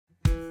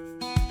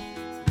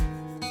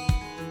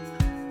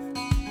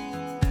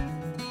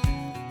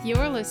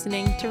You're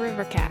listening to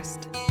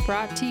Rivercast,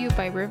 brought to you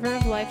by River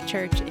of Life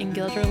Church in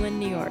Guilderland,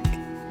 New York.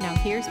 Now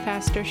here's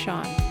Pastor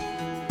Sean.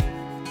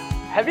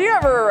 Have you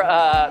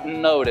ever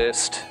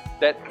noticed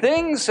that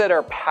things that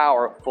are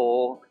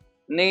powerful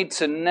need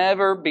to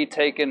never be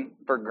taken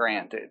for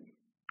granted?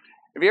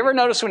 Have you ever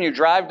noticed when you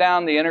drive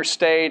down the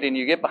interstate and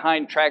you get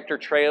behind tractor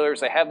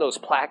trailers, they have those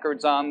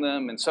placards on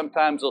them, and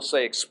sometimes they'll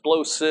say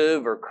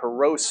explosive or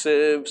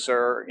corrosives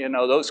or,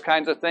 those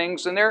kinds of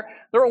things. And they're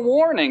a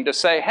warning to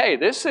say, hey,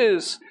 this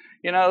is,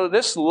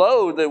 this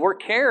load that we're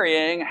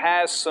carrying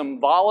has some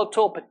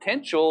volatile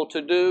potential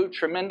to do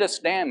tremendous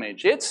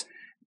damage. It's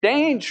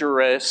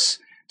dangerous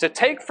to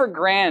take for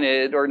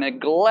granted or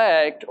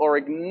neglect or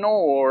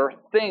ignore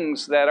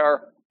things that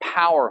are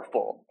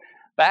powerful.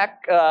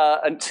 Back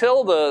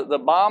until the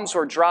bombs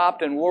were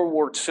dropped in World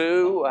War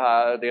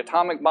II, the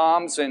atomic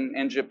bombs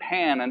in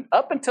Japan, and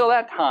up until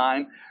that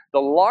time, the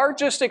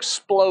largest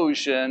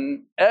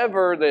explosion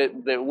ever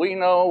that we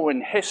know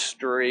in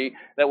history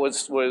that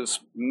was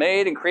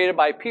made and created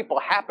by people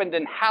happened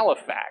in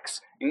Halifax,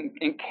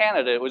 in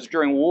Canada. It was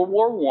during World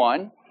War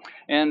I.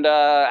 And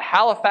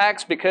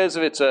Halifax, because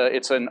of it's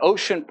an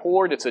ocean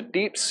port, it's a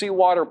deep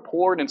seawater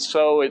port, and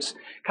so it's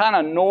kind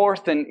of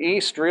north and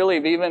east, really,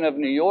 even of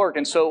New York.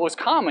 And so it was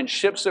common.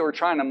 Ships that were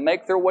trying to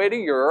make their way to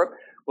Europe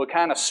would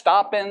kind of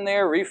stop in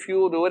there,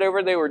 refuel, do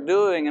whatever they were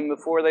doing, and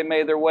before they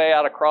made their way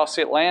out across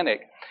the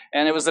Atlantic.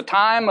 And it was a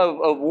time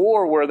of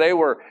war where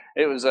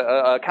it was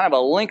a kind of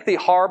a lengthy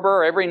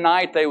harbor. Every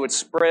night they would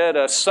spread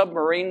a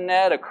submarine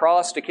net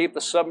across to keep the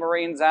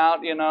submarines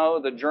out,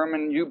 the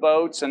German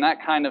U-boats and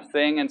that kind of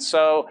thing. And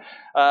so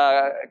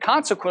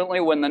consequently,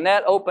 when the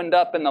net opened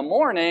up in the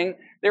morning,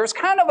 there was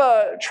kind of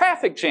a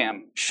traffic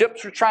jam.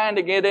 Ships were trying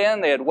to get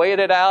in. They had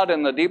waited out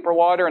in the deeper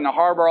water in the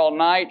harbor all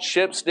night.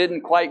 Ships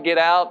didn't quite get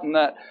out in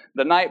the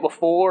night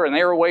before, and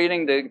they were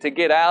waiting to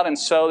get out. And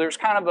so there's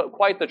kind of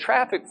quite the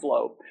traffic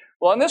flow.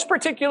 Well, on this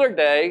particular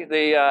day,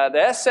 the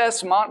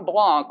SS Mont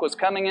Blanc was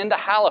coming into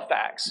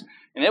Halifax,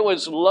 and it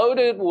was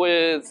loaded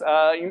with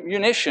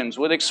munitions,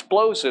 with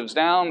explosives.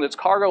 Down its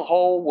cargo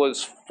hold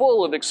was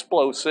full of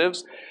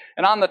explosives,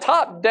 and on the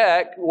top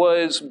deck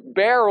was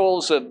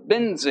barrels of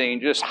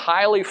benzene, just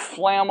highly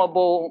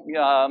flammable,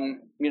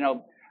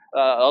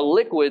 a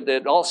liquid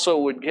that also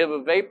would give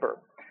a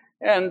vapor.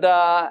 And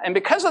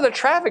because of the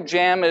traffic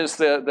jam, as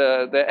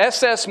the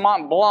SS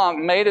Mont Blanc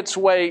made its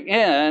way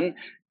in,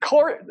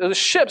 the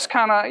ship's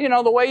kind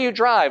of, the way you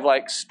drive,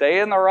 like stay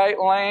in the right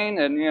lane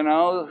and,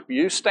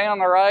 you stay on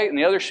the right and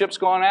the other ship's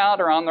going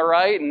out are on the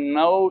right and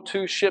no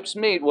two ships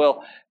meet.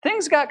 Well,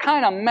 things got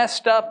kind of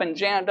messed up and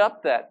jammed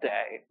up that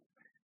day.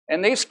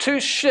 And these two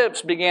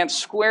ships began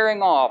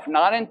squaring off,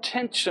 not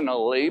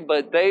intentionally,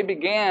 but they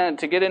began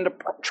to get into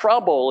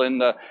trouble. And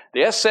the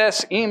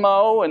SS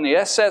Emo and the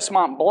SS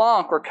Mont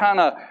Blanc were kind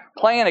of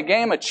playing a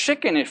game of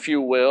chicken, if you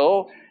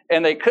will,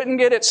 and they couldn't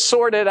get it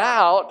sorted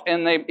out.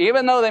 And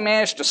even though they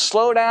managed to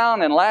slow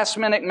down and last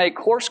minute make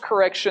course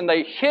correction,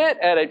 they hit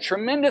at a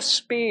tremendous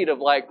speed of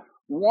like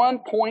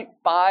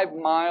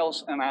 1.5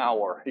 miles an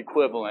hour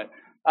equivalent.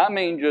 I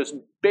mean, just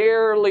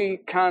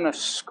barely kind of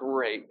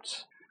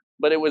scraped.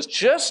 But it was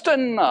just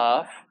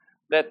enough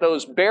that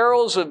those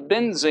barrels of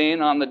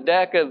benzene on the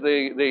deck of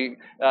the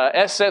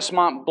SS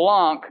Mont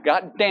Blanc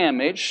got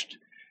damaged.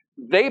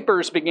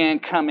 Vapors began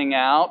coming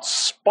out,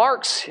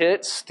 sparks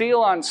hit, steel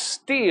on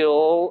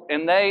steel,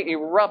 and they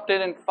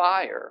erupted in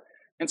fire.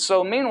 And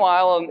so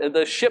meanwhile,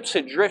 the ships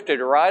had drifted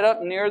right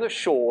up near the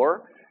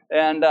shore.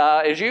 And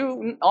as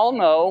you all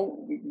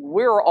know,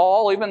 we're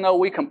all, even though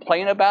we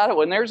complain about it,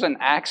 when there's an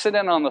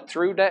accident on the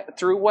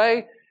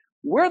throughway,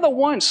 we're the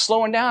ones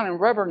slowing down and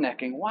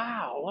rubbernecking.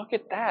 Wow, look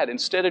at that.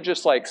 Instead of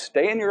just like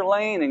stay in your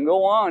lane and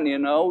go on,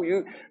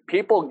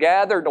 people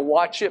gather to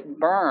watch it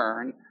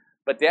burn.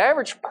 But the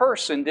average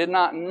person did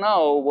not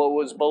know what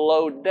was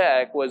below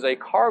deck was a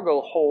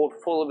cargo hold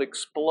full of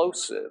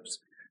explosives.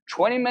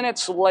 20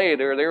 minutes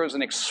later, there was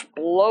an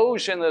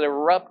explosion that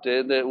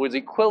erupted that was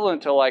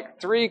equivalent to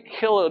like 3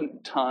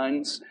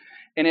 kilotons,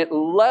 and it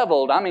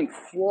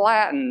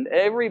flattened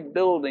every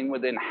building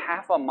within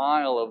half a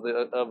mile of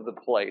the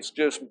place.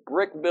 Just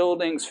brick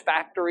buildings,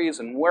 factories,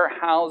 and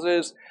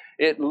warehouses.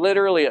 It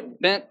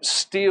bent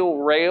steel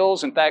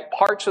rails. In fact,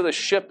 parts of the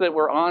ship that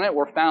were on it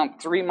were found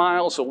 3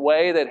 miles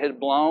away that had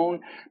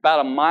blown.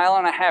 About 1.5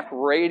 mile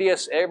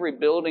radius, every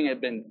building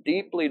had been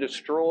deeply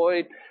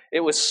destroyed. It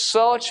was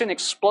such an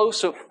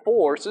explosive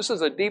force. This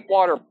is a deep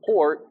water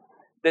port,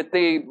 that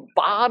the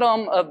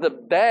bottom of the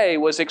bay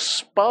was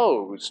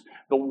exposed.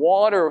 The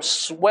water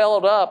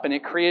swelled up and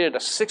it created a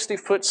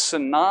 60-foot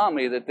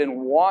tsunami that then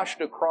washed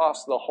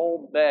across the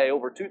whole bay.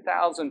 Over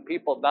 2,000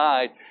 people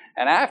died.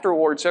 And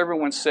afterwards,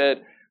 everyone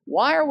said,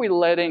 why are we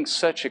letting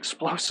such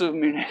explosive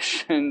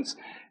munitions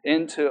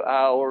into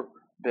our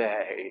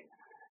bay?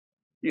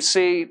 You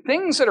see,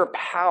 things that are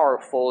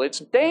powerful, it's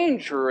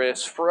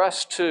dangerous for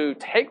us to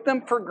take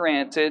them for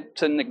granted,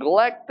 to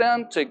neglect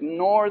them, to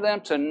ignore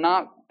them, to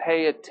not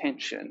pay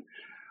attention.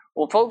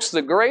 Well, folks,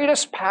 the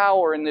greatest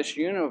power in this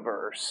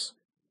universe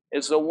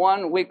is the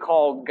one we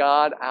call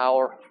God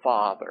our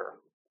Father.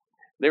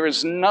 There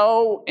is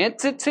no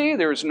entity,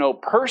 there is no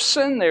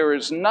person, there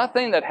is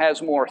nothing that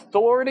has more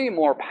authority,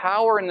 more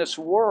power in this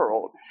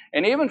world.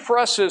 And even for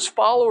us as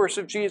followers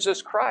of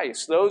Jesus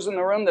Christ, those in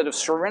the room that have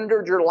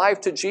surrendered your life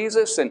to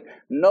Jesus and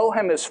know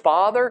Him as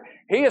Father,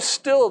 He is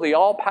still the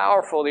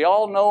all-powerful, the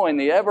all-knowing,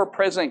 the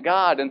ever-present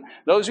God. And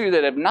those of you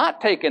that have not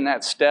taken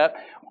that step,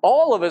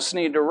 all of us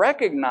need to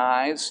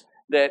recognize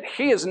that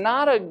He is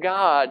not a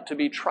God to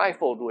be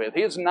trifled with.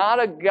 He is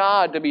not a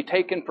God to be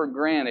taken for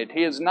granted.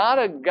 He is not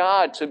a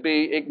God to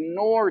be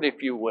ignored,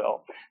 if you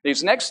will.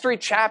 These next 3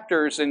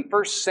 chapters in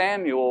 1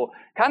 Samuel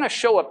kind of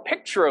show a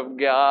picture of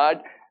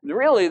God,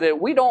 really,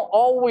 that we don't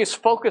always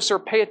focus or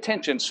pay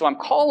attention. So I'm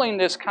calling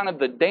this kind of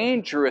the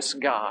dangerous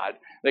God.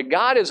 That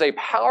God is a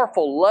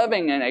powerful,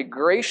 loving, and a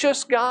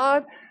gracious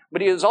God,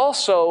 but He is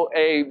also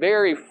a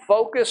very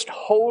focused,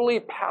 holy,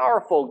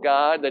 powerful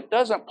God that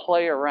doesn't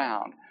play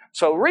around.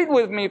 So read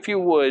with me, if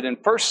you would, in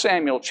 1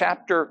 Samuel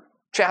chapter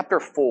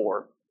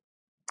 4.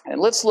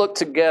 And let's look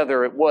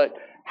together at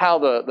how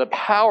the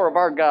power of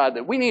our God,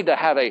 that we need to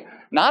have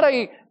not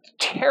a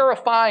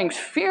terrifying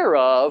fear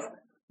of,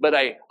 but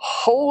a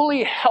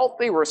holy,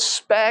 healthy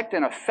respect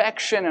and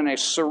affection and a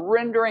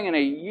surrendering and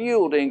a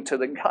yielding to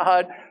the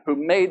God who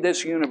made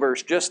this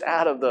universe just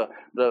out of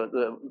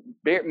the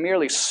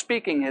merely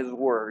speaking His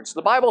words.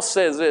 The Bible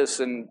says this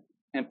in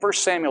 1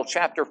 Samuel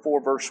chapter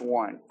 4, verse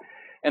 1.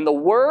 And the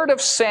word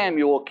of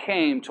Samuel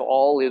came to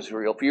all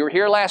Israel. If you were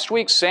here last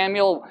week,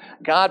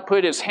 God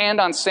put His hand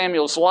on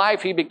Samuel's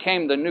life. He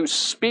became the new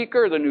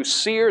speaker, the new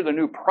seer, the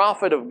new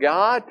prophet of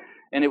God.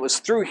 And it was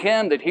through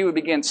him that he would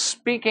begin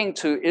speaking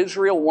to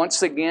Israel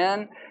once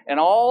again. And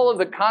all of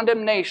the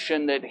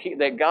condemnation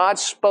that God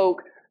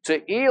spoke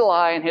to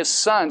Eli and his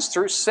sons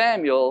through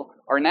Samuel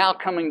are now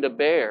coming to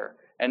bear.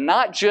 And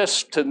not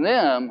just to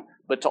them,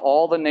 but to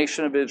all the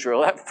nation of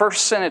Israel. That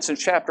first sentence in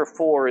chapter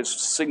 4 is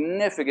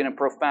significant and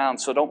profound,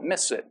 so don't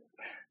miss it.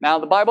 Now,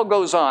 the Bible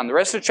goes on. The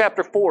rest of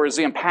chapter 4 is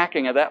the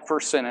unpacking of that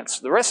first sentence.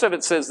 The rest of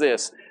it says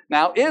this: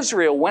 Now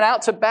Israel went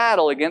out to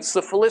battle against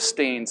the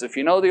Philistines. If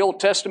you know the Old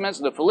Testament,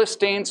 the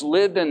Philistines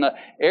lived in the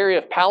area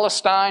of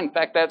Palestine. In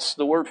fact, that's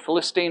the word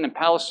Philistine and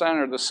Palestine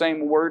are the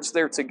same words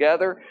there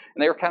together.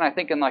 And they were kind of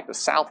thinking like the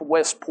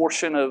southwest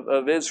portion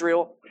of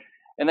Israel.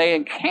 And they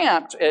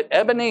encamped at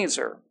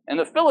Ebenezer. And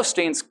the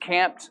Philistines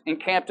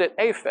encamped at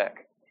Aphek.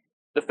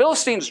 The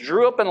Philistines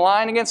drew up in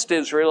line against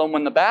Israel, and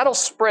when the battle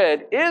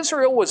spread,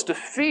 Israel was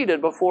defeated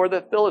before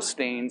the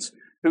Philistines,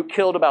 who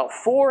killed about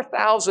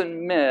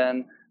 4,000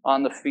 men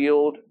on the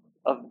field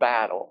of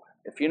battle.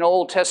 If you know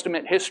Old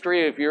Testament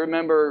history, if you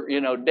remember,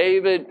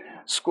 David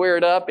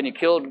squared up and he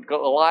killed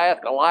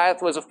Goliath.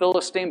 Goliath was a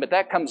Philistine, but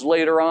that comes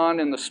later on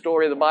in the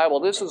story of the Bible.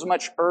 This is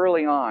much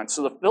early on.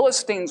 So the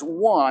Philistines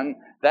won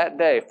that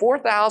day.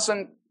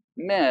 4,000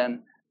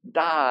 men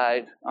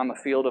died on the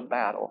field of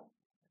battle.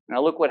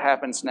 Now look what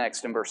happens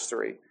next in verse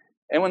 3.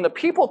 And when the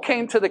people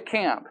came to the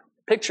camp,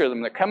 picture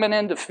them, they're coming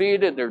in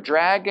defeated, they're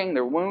dragging,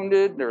 they're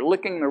wounded, they're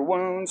licking their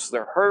wounds,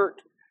 they're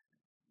hurt.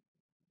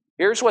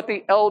 Here's what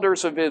the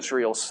elders of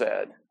Israel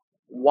said: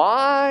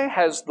 Why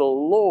has the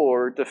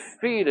Lord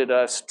defeated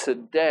us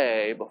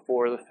today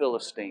before the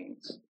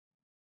Philistines?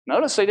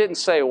 Notice they didn't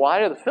say, why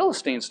did the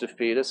Philistines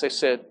defeat us? They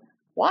said,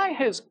 why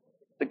has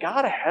the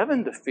God of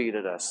heaven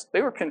defeated us?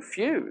 They were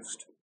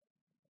confused.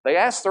 They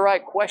asked the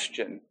right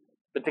question,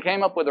 but they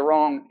came up with the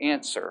wrong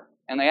answer.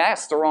 And they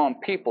asked the wrong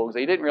people, because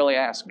they didn't really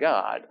ask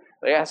God.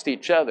 They asked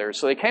each other.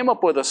 So they came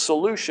up with a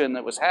solution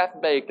that was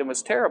half-baked and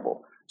was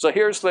terrible. So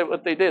here's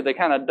what they did. They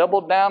kind of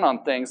doubled down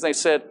on things. They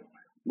said,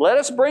 let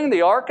us bring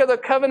the Ark of the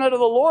Covenant of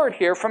the Lord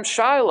here from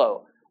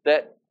Shiloh,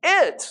 that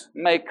it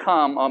may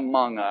come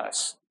among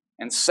us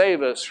and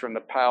save us from the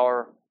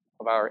power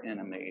of our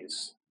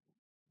enemies.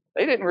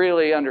 They didn't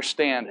really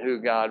understand who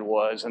God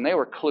was, and they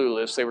were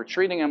clueless. They were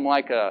treating Him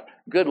like a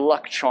good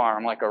luck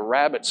charm, like a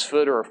rabbit's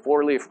foot or a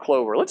four-leaf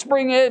clover. Let's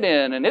bring it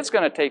in, and it's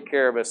going to take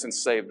care of us and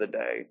save the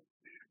day.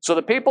 So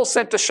the people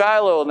sent to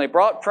Shiloh, and they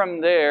brought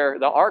from there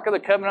the Ark of the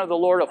Covenant of the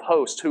Lord of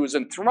Hosts, who was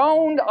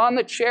enthroned on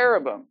the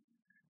cherubim.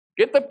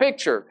 Get the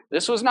picture.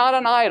 This was not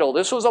an idol.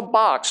 This was a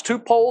box, 2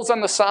 poles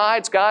on the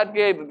sides. God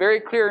gave very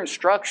clear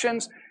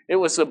instructions. It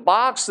was a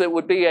box that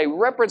would be a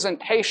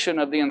representation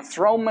of the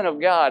enthronement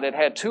of God. It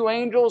had 2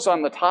 angels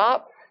on the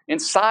top.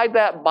 Inside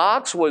that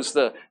box was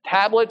the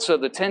tablets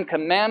of the 10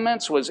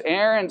 Commandments, was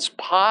Aaron's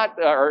rod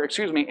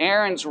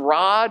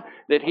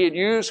that he had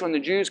used when the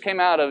Jews came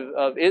out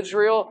of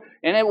Israel.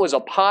 And it was a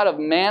pot of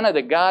manna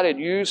that God had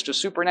used to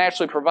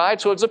supernaturally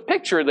provide. So it's a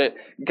picture that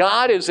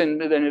God is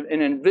an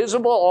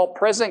invisible,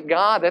 all-present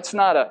God. That's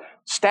not a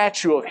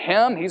statue of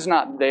Him. He's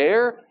not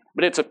there.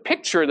 But it's a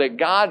picture that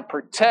God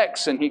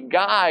protects and He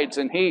guides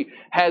and He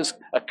has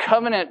a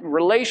covenant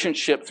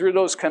relationship through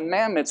those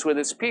commandments with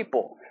His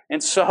people.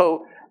 And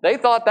so they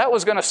thought that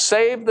was going to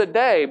save the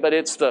day, but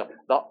it's the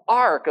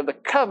ark of the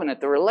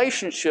covenant, the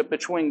relationship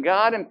between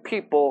God and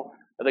people,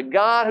 the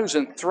God who's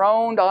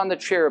enthroned on the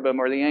cherubim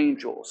or the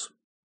angels.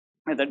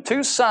 And the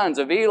 2 sons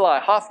of Eli,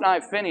 Hophni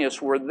and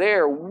Phinehas, were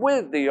there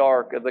with the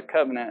ark of the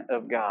covenant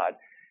of God.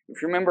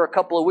 If you remember a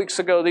couple of weeks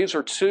ago, these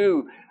are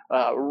 2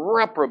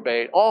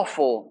 reprobate,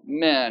 awful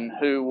men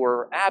who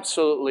were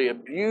absolutely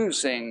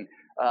abusing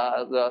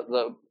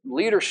the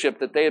leadership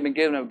that they had been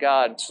given of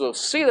God. So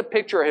see the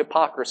picture of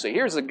hypocrisy.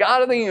 Here's the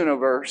God of the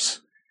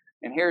universe,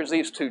 and here's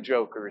these two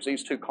jokers,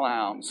 these two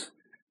clowns.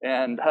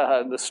 And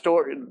the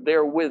story,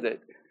 they're with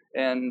it.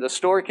 And the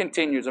story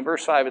continues. In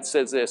verse 5 it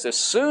says this: as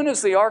soon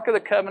as the ark of the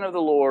covenant of the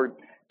Lord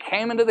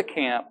came into the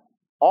camp,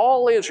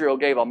 all Israel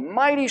gave a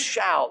mighty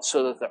shout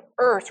so that the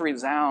earth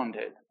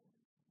resounded.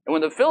 And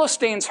when the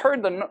Philistines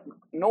heard the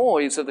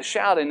noise of the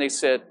shouting, they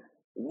said,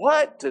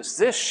 "What does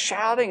this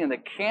shouting in the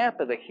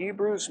camp of the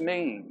Hebrews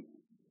mean?"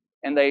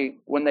 And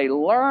when they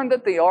learned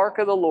that the ark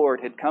of the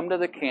Lord had come to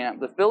the camp,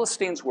 the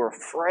Philistines were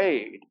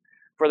afraid,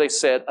 for they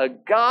said, "A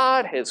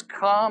god has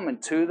come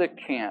into the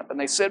camp." And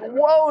they said,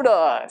 "Woe to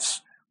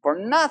us, for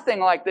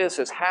nothing like this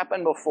has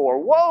happened before.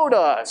 Woe to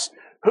us!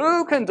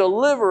 Who can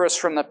deliver us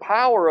from the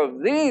power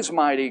of these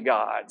mighty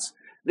gods?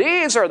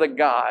 These are the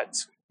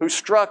gods who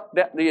struck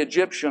the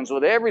Egyptians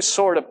with every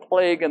sort of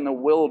plague in the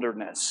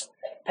wilderness.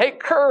 Take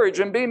courage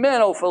and be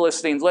men, O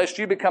Philistines, lest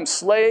you become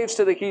slaves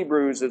to the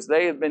Hebrews as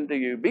they have been to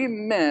you. Be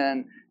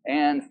men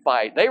and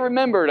fight." They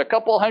remembered a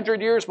couple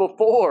hundred years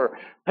before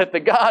that the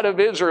God of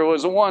Israel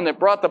was the one that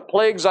brought the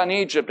plagues on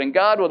Egypt, and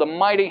God with a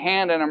mighty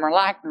hand and a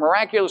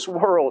miraculous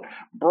world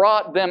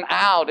brought them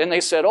out. And they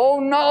said, "Oh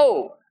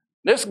no,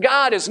 this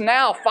God is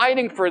now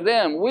fighting for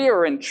them. We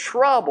are in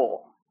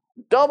trouble.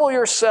 Double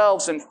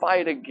yourselves and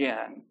fight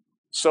again."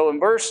 So in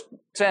verse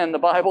 10, the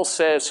Bible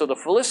says, "So the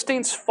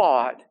Philistines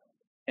fought,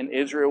 and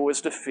Israel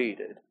was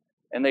defeated.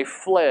 And they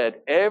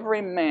fled,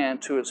 every man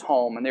to his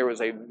home. And there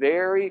was a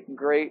very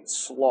great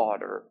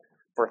slaughter,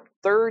 for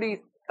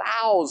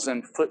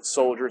 30,000 foot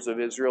soldiers of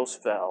Israel's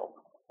fell.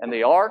 And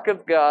the ark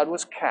of God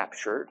was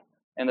captured,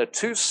 and the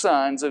two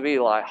sons of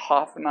Eli,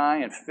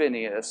 Hophni and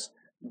Phinehas,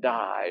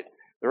 died."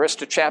 The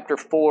rest of chapter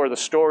 4, the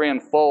story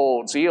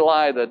unfolds.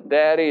 Eli, the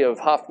daddy of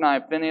Hophni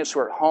and Phinehas,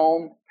 were at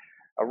home.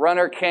 A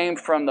runner came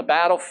from the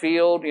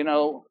battlefield.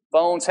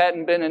 Phones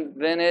hadn't been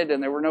invented,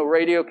 and there were no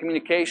radio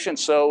communication,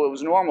 so it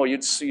was normal.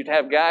 You'd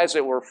have guys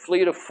that were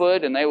fleet of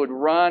foot, and they would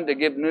run to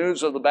give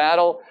news of the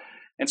battle.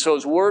 And so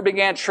as word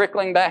began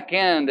trickling back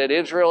in that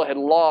Israel had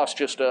lost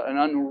just an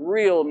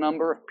unreal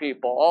number of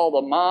people, all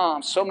the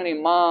moms, so many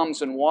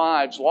moms and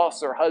wives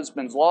lost their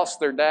husbands, lost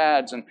their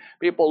dads, and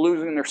people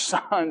losing their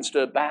sons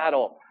to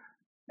battle.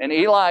 And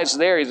Eli's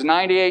there. He's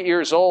 98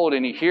 years old,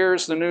 and he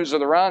hears the news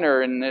of the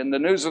runner. And the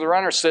news of the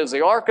runner says,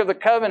 "The ark of the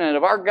covenant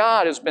of our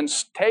God has been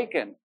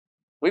taken.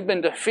 We've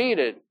been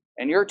defeated,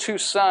 and your two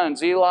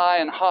sons, Eli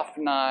and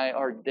Hophni,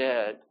 are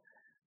dead."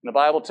 And the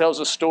Bible tells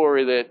a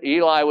story that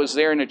Eli was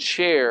there in a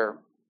chair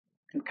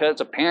because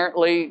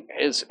apparently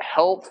his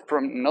health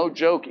from, no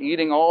joke,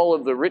 eating all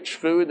of the rich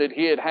food that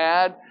he had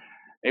had,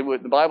 the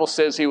Bible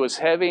says he was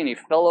heavy and he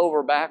fell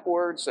over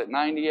backwards at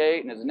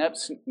 98 and his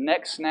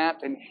neck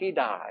snapped and he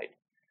died.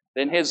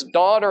 Then his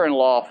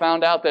daughter-in-law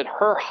found out that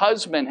her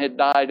husband had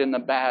died in the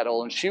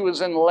battle and she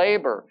was in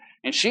labor.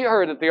 And she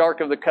heard that the Ark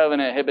of the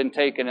Covenant had been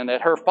taken and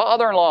that her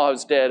father-in-law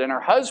is dead and her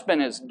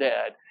husband is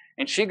dead.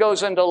 And she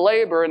goes into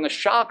labor in the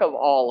shock of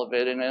all of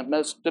it. And it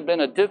must have been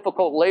a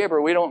difficult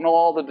labor. We don't know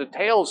all the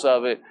details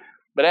of it.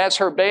 But as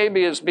her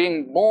baby is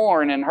being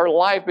born and her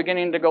life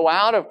beginning to go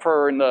out of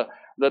her, and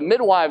the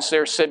midwives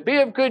there said, "Be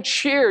of good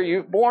cheer,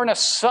 you've born a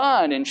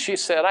son." And she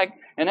said,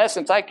 in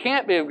essence, "I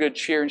can't be of good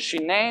cheer." And she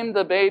named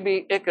the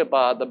baby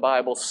Ichabod, the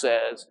Bible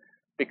says,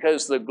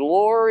 because the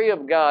glory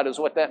of God is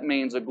what that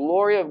means. The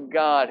glory of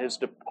God has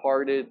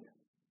departed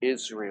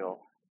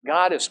Israel.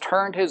 God has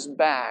turned his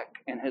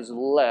back and has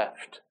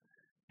left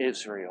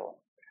Israel.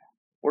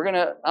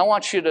 I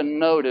want you to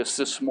notice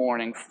this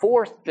morning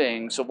 4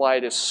 things of why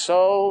it is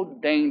so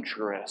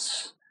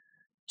dangerous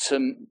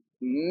to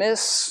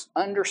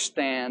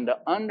misunderstand, to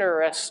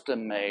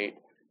underestimate,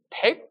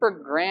 take for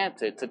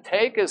granted, to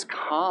take as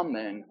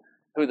common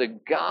who the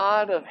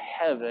God of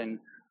heaven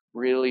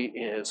really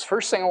is.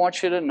 First thing I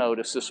want you to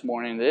notice this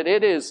morning, that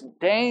it is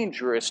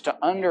dangerous to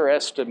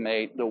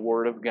underestimate the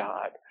Word of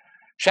God.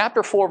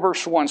 Chapter 4,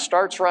 verse 1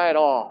 starts right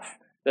off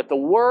that the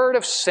word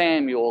of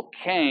Samuel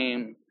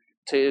came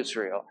to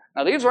Israel.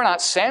 Now, these were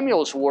not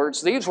Samuel's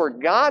words. These were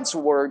God's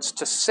words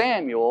to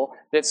Samuel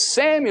that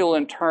Samuel,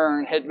 in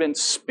turn, had been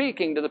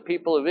speaking to the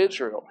people of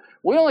Israel.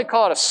 We only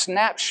caught a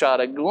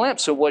snapshot, a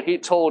glimpse of what he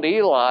told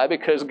Eli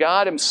because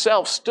God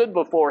himself stood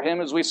before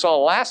him, as we saw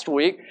last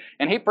week,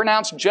 and he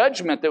pronounced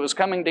judgment that was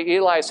coming to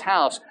Eli's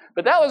house.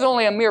 But that was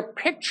only a mere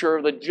picture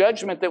of the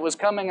judgment that was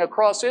coming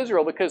across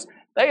Israel because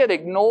they had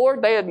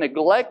ignored, they had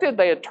neglected,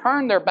 they had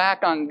turned their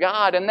back on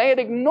God, and they had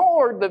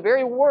ignored the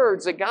very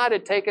words that God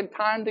had taken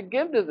time to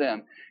give to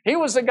them. He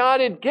was the God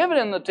who had given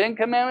them the 10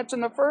 Commandments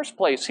in the first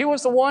place. He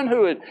was the one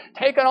who had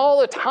taken all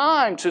the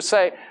time to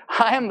say,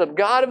 "I am the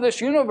God of this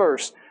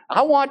universe.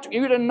 I want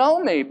you to know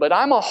me, but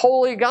I'm a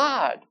holy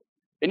God.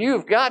 And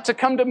you've got to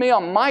come to me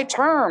on my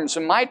terms,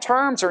 and my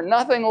terms are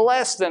nothing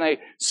less than a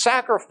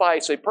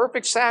sacrifice. A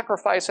perfect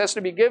sacrifice has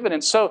to be given.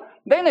 And so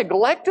they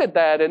neglected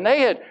that, and they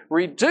had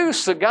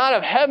reduced the God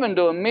of heaven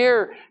to a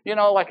mere,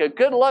 like a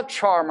good luck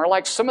charm, or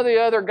like some of the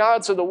other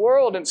gods of the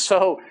world. And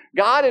so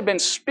God had been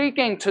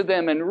speaking to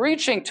them and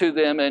reaching to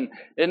them, and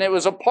it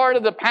was a part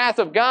of the path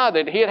of God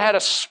that He had a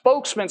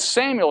spokesman,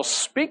 Samuel,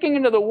 speaking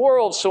into the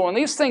world. So when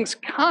these things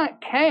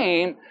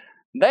came,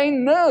 they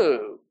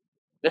knew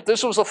that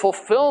this was a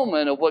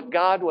fulfillment of what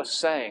God was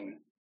saying.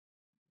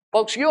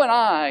 Folks, you and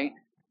I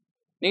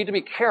need to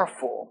be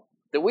careful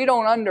that we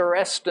don't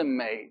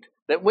underestimate,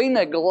 that we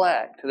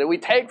neglect, that we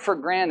take for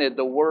granted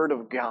the Word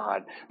of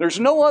God. There's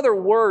no other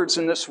words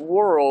in this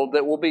world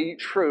that will be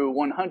true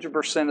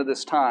 100% of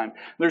this time.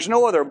 There's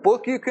no other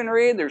book you can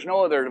read. There's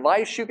no other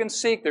advice you can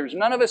seek. There's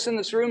none of us in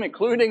this room,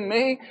 including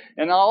me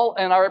and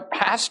our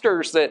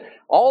pastors, that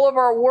all of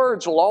our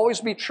words will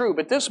always be true.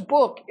 But this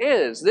book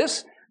is,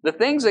 the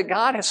things that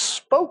God has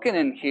spoken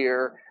in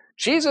here,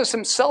 Jesus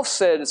Himself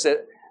said is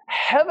that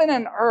heaven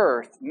and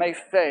earth may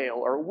fail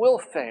or will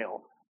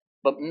fail,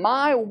 but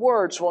my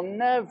words will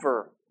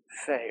never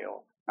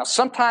fail. Now,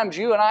 sometimes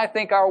you and I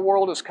think our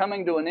world is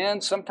coming to an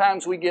end.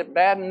 Sometimes we get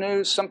bad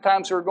news.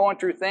 Sometimes we're going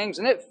through things,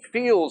 and it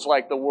feels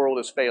like the world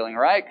is failing,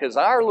 right? Because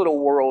our little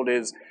world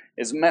is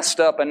messed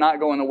up and not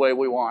going the way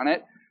we want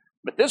it.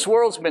 But this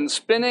world's been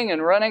spinning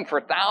and running for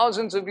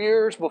thousands of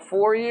years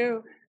before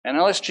you. And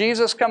unless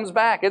Jesus comes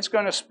back, it's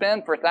going to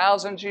spin for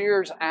thousands of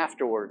years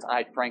afterwards.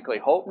 I frankly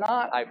hope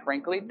not. I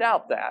frankly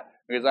doubt that,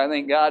 because I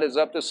think God is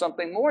up to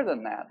something more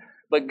than that.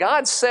 But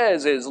God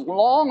says, as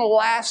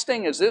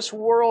long-lasting as this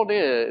world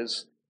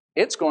is,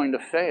 it's going to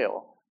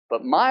fail.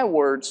 But my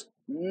words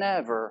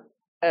never,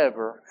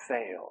 ever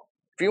fail.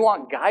 If you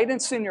want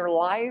guidance in your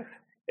life,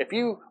 if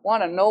you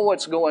want to know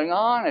what's going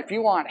on, if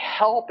you want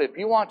help, if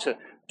you want to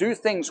do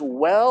things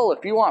well,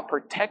 if you want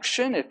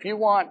protection, if you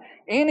want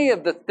any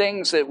of the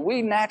things that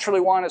we naturally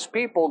want as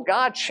people,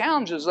 God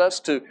challenges us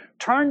to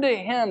turn to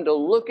Him, to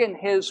look in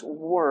His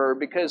Word,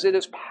 because it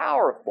is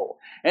powerful.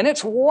 And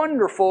it's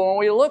wonderful when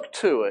we look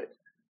to it.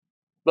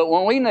 But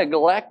when we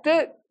neglect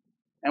it,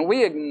 and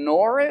we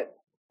ignore it,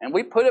 and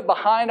we put it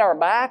behind our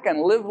back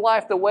and live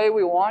life the way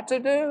we want to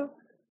do,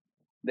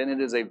 then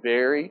it is a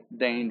very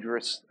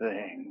dangerous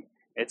thing.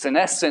 It's in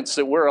essence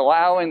that we're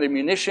allowing the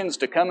munitions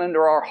to come into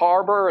our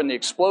harbor, and the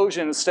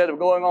explosion, instead of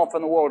going off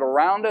in the world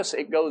around us,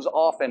 it goes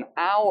off in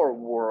our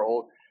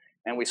world,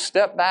 and we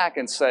step back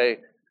and say,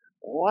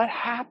 what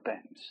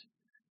happened?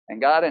 And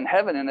God in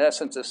heaven, in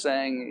essence, is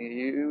saying,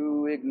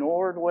 you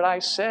ignored what I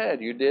said.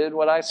 You did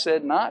what I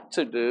said not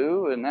to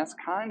do, and that's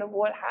kind of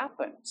what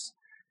happens.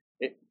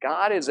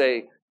 God is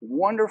a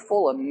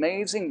wonderful,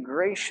 amazing,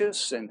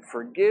 gracious, and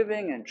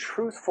forgiving, and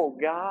truthful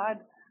God.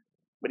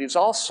 But He's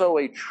also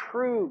a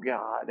true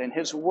God, and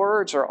His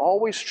words are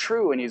always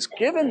true, and He's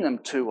given them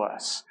to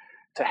us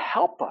to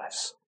help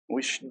us.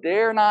 We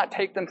dare not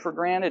take them for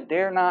granted,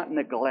 dare not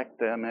neglect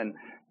them. And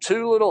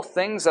two little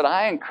things that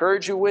I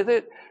encourage you with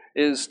it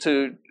is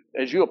to,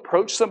 as you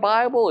approach the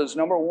Bible, is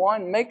number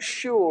one, make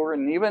sure,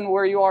 and even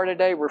where you are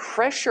today,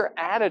 refresh your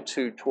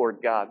attitude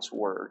toward God's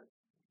Word.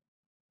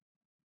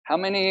 How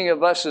many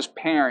of us as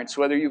parents,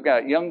 whether you've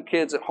got young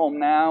kids at home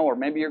now, or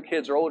maybe your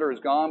kids are older, is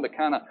gone, but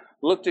kind of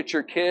looked at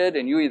your kid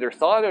and you either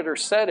thought it or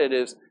said it,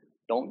 is,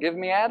 don't give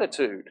me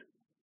attitude,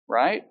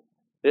 right?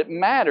 It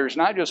matters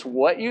not just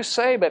what you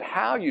say, but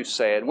how you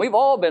say it. And we've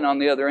all been on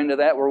the other end of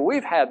that, where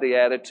we've had the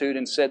attitude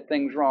and said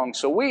things wrong.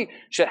 So we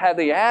should have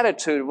the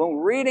attitude when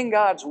we're reading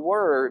God's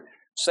Word,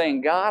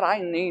 saying, God, I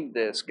need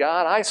this.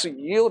 God, I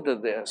yield to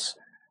this.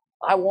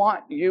 I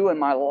want you in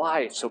my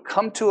life. So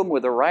come to Him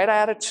with the right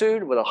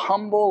attitude, with a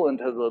humble, and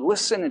to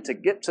listen and to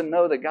get to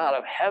know the God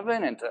of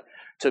heaven, and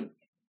to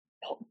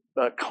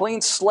a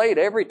clean slate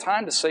every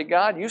time to say,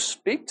 God, you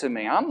speak to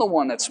me. I'm the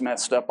one that's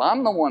messed up.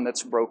 I'm the one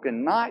that's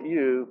broken, not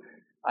you.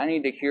 I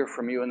need to hear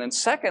from you. And then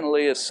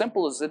secondly, as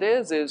simple as it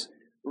is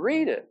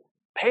read it.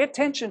 Pay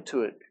attention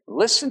to it.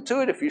 Listen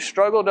to it. If you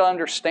struggle to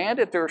understand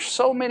it, there are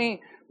so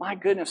many, my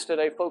goodness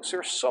today, folks,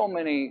 there are so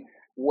many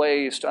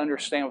ways to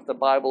understand what the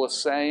Bible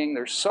is saying.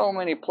 There's so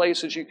many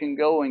places you can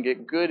go and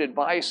get good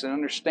advice and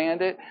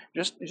understand it.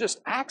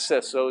 Just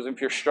access those.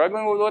 If you're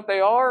struggling with what they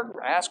are,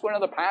 ask one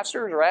of the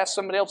pastors or ask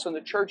somebody else in the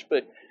church,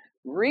 but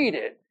read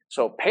it.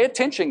 So pay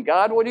attention.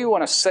 God, what do you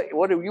want to say?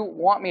 What do you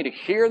want me to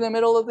hear in the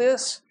middle of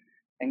this?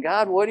 And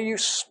God, what are you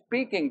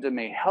speaking to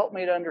me? Help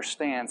me to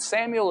understand.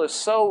 Samuel is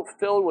so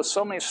filled with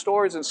so many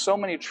stories and so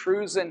many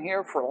truths in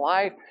here for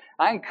life.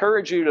 I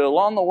encourage you to,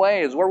 along the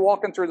way, as we're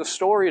walking through the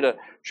story, to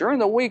during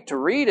the week to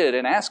read it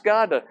and ask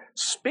God to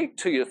speak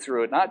to you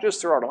through it, not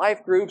just through our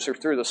life groups or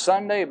through the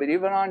Sunday, but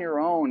even on your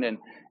own,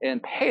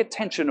 and pay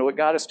attention to what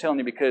God is telling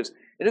you, because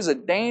it is a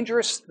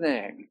dangerous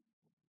thing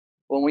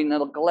when we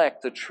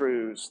neglect the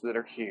truths that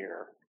are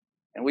here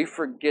and we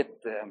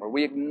forget them or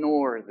we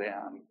ignore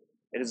them.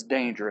 It is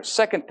dangerous.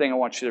 Second thing I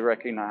want you to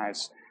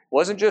recognize, it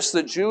wasn't just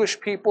the Jewish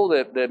people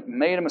that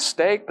made a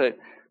mistake, but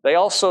They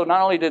also,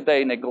 not only did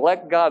they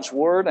neglect God's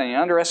word and they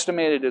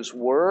underestimated his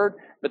word,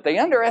 but they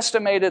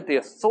underestimated the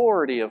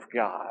authority of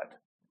God.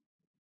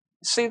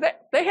 See,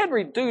 they had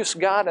reduced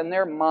God in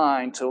their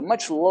mind to a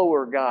much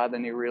lower God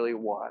than he really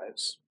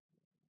was.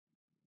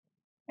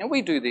 And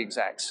we do the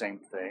exact same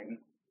thing.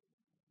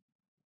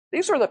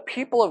 These are the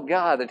people of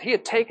God that he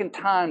had taken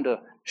time to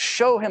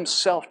show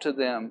himself to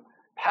them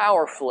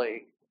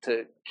powerfully,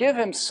 to give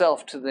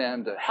himself to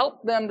them, to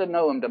help them to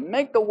know him, to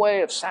make the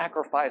way of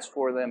sacrifice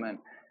for them. And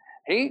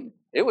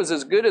it was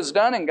as good as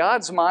done in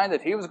God's mind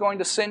that he was going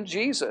to send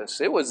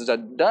Jesus. It was a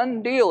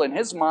done deal in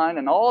his mind,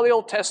 and all the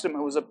Old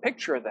Testament was a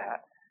picture of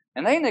that.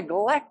 And they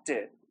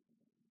neglected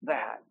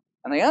that.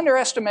 And they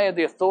underestimated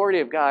the authority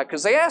of God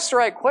because they asked the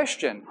right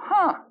question.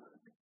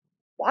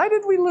 Why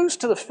did we lose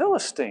to the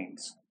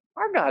Philistines?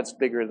 Our God's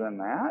bigger than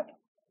that.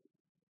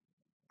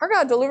 Our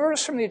God delivered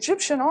us from the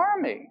Egyptian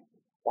army.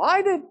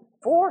 Why did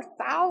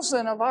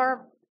 4,000 of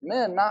our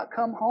men not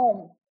come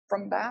home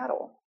from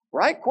battle?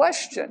 Right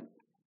question.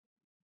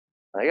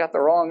 They got the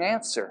wrong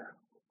answer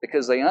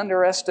because they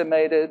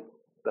underestimated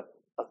the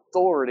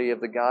authority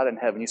of the God in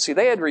heaven. You see,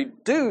 they had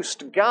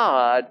reduced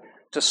God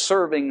to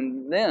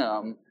serving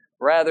them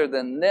rather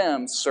than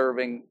them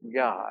serving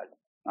God.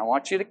 I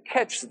want you to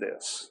catch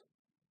this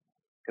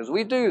because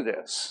we do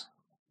this.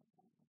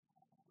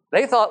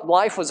 They thought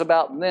life was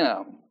about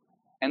them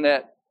and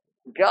that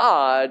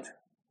God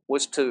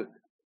was to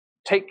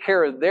take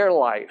care of their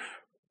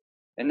life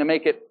and to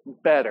make it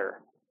better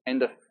and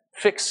to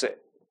fix it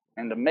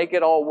and to make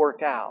it all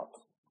work out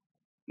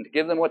and to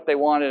give them what they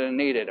wanted and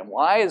needed. And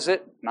why is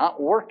it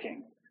not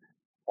working?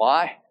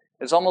 Why?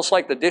 It's almost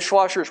like the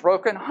dishwasher's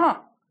broken.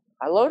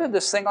 I loaded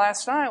this thing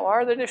last night. Why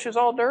are the dishes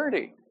all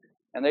dirty?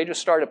 And they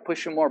just started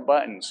pushing more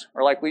buttons.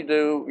 Or like we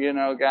do,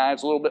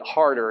 guys, a little bit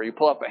harder. You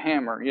pull up a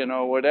hammer,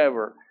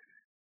 whatever.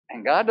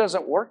 And God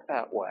doesn't work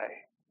that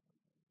way.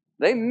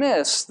 They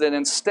missed that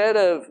instead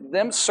of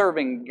them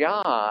serving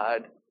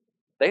God,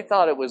 they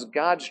thought it was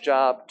God's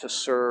job to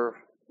serve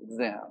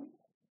them.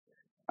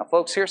 Now,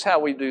 folks, here's how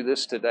we do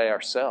this today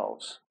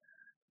ourselves.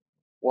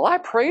 Well, I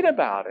prayed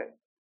about it.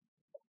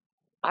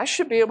 I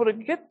should be able to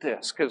get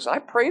this because I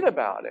prayed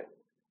about it.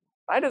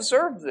 I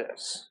deserve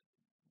this.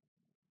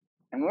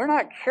 And we're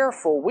not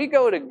careful. We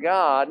go to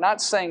God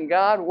not saying,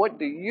 God, what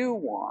do you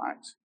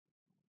want?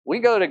 We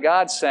go to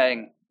God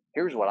saying,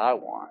 here's what I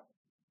want.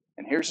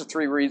 And here's the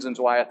 3 reasons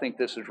why I think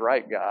this is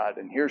right, God.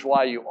 And here's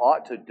why you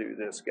ought to do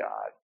this,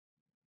 God.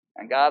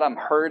 And God, I'm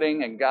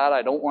hurting, and God,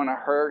 I don't want to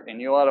hurt, and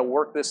you ought to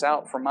work this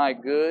out for my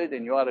good,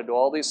 and you ought to do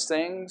all these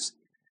things.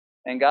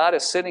 And God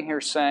is sitting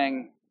here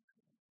saying,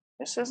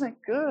 this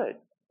isn't good.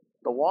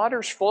 The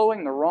water's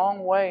flowing the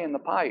wrong way in the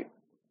pipe.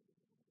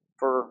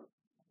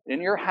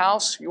 In your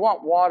house, you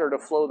want water to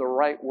flow the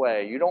right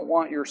way. You don't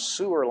want your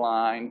sewer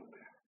line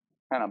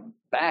kind of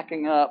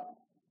backing up,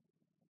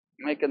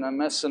 making a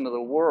mess into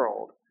the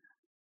world.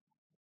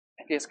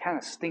 It gets kind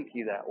of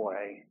stinky that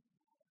way.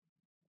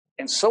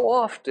 And so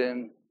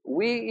often,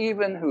 we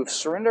even who've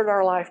surrendered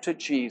our life to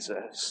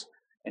Jesus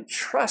and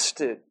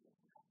trusted,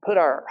 put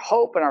our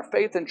hope and our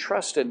faith and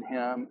trust in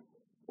him,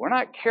 we're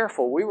not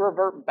careful. We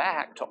revert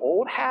back to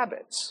old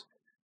habits.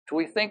 So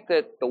we think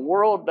that the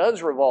world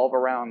does revolve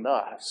around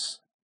us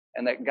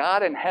and that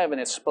God in heaven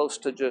is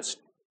supposed to just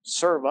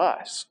serve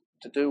us,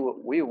 to do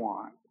what we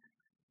want.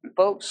 And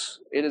folks,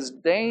 it is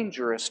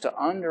dangerous to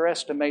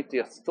underestimate the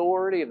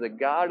authority of the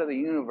God of the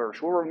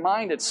universe. We're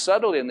reminded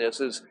subtly in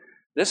this is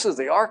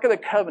the Ark of the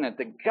Covenant,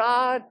 the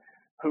God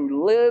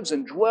who lives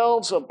and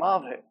dwells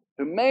above it,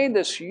 who made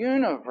this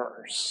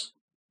universe.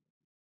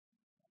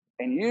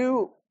 And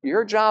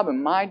your job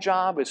and my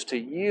job is to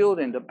yield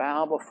and to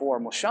bow before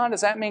him. Well, Sean,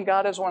 does that mean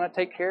God doesn't want to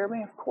take care of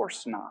me? Of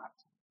course not.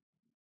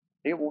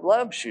 He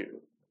loves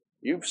you.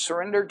 You've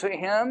surrendered to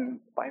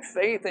him by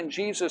faith in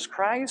Jesus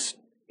Christ.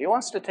 He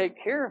wants to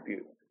take care of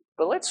you.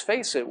 But let's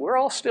face it, we're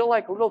all still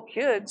like little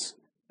kids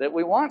that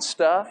we want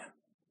stuff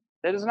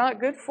that is not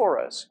good for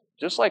us.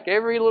 Just like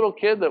every little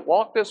kid that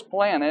walked this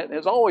planet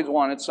has always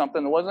wanted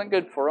something that wasn't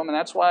good for them, and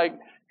that's why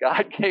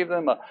God gave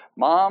them a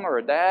mom or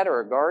a dad or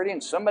a guardian,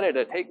 somebody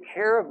to take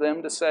care of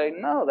them to say,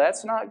 no,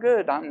 that's not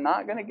good. I'm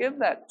not going to give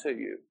that to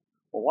you.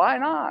 Well, why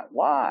not?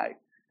 Why?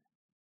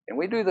 And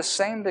we do the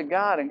same to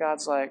God, and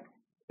God's like,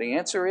 the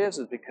answer is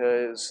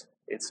because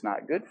it's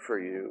not good for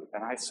you,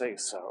 and I say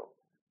so.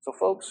 So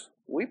folks,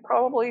 we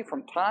probably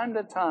from time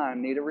to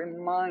time need a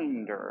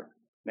reminder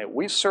that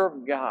we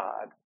serve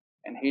God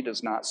and he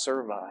does not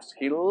serve us.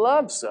 He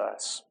loves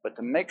us, but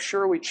to make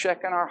sure we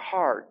check in our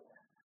heart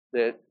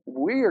that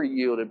we are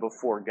yielded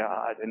before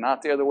God and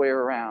not the other way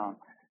around.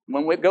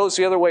 When it goes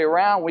the other way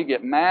around, we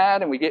get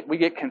mad and we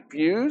get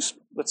confused.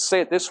 Let's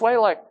say it this way,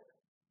 like,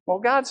 well,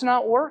 God's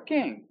not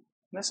working.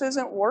 This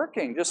isn't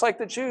working. Just like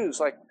the Jews,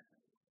 like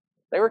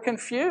they were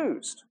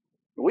confused.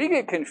 We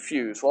get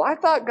confused. Well, I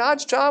thought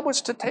God's job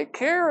was to take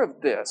care of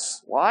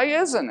this. Why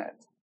isn't it?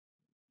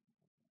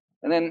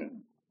 And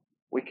then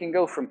we can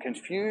go from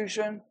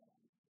confusion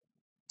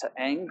to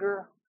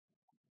anger,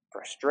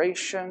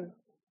 frustration,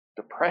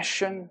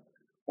 depression,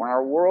 when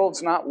our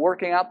world's not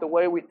working out the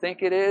way we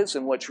think it is,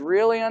 and what's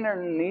really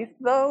underneath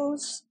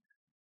those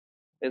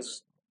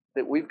is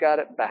that we've got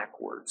it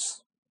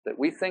backwards. That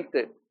we think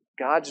that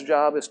God's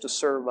job is to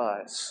serve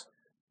us,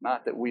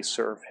 not that we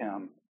serve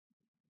Him.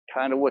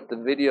 Kind of what the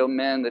video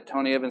men that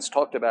Tony Evans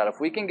talked about.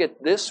 If we can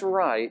get this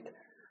right,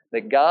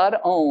 that God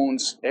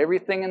owns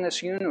everything in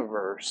this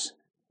universe,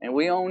 and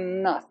we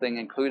own nothing,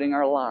 including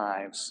our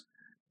lives,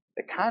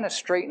 it kind of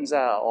straightens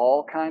out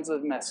all kinds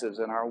of messes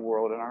in our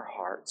world and our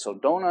heart. So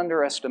don't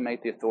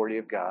underestimate the authority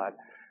of God.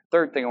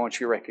 Third thing I want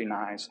you to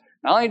recognize,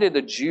 not only did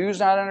the Jews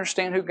not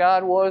understand who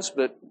God was,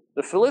 but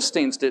the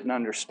Philistines didn't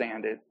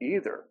understand it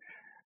either.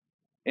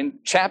 In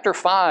chapter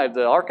 5,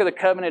 the Ark of the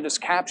Covenant is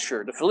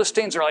captured. The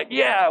Philistines are like,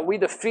 yeah,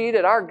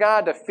 our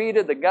God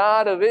defeated the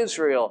God of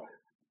Israel.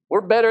 We're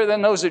better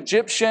than those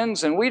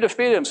Egyptians, and we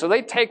defeated them. So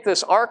they take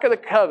this Ark of the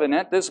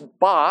Covenant, this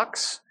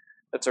box,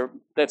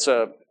 that's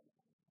a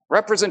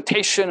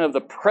representation of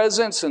the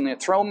presence and the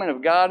enthronement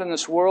of God in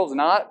this world,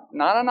 not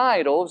an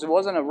idol. It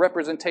wasn't a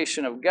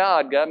representation of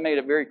God. God made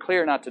it very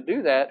clear not to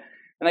do that.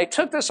 And they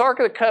took this Ark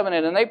of the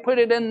Covenant and they put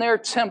it in their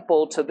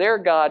temple to their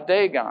god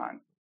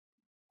Dagon.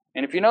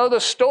 And if you know the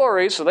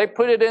story, so they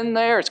put it in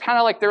there. It's kind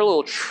of like their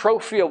little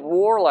trophy of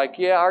war, like,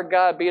 yeah, our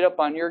God beat up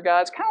on your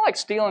God. It's kind of like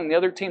stealing the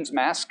other team's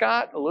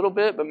mascot a little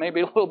bit, but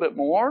maybe a little bit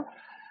more.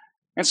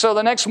 And so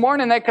the next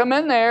morning they come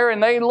in there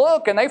and they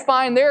look and they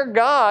find their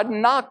God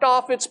knocked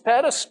off its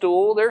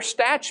pedestal. Their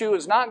statue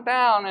is knocked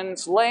down and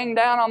it's laying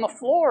down on the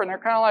floor. And they're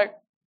kind of like,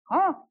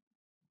 huh,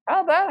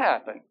 how'd that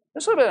happen?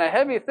 This would have been a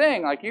heavy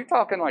thing. Like you're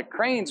talking like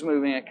cranes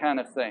moving it kind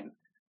of thing.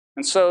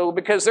 And so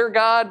because their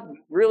God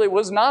really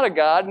was not a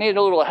God, needed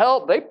a little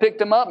help, they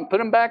picked him up and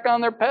put him back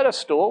on their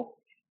pedestal.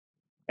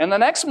 And the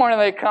next morning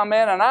they come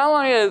in, and not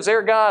only is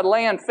their God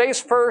laying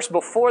face first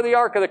before the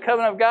Ark of the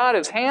Covenant of God,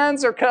 his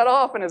hands are cut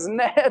off and his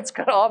head's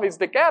cut off. He's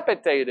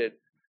decapitated.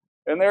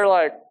 And they're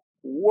like,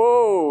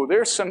 whoa,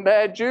 there's some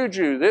bad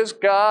juju. This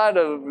God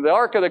of the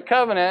Ark of the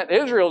Covenant,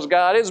 Israel's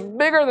God, is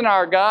bigger than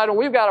our God, and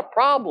we've got a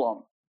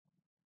problem.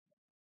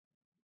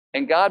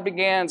 And God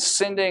began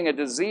sending a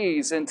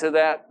disease into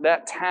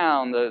that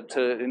town,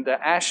 into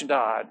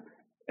Ashdod.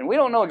 And we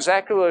don't know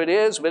exactly what it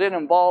is, but it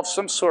involves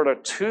some sort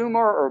of tumor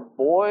or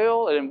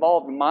boil. It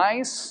involved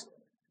mice.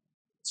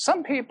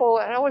 Some people,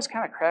 it always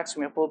kind of cracks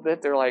me up a little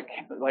bit. They're like,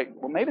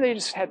 well, maybe they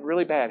just had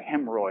really bad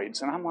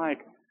hemorrhoids. And I'm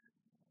like,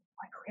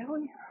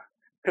 really?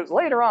 Because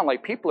later on,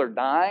 like, people are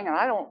dying, and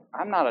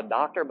I'm not a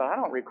doctor, but I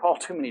don't recall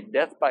too many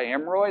deaths by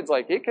hemorrhoids.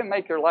 Like, it can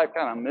make your life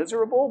kind of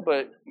miserable,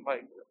 but,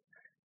 like,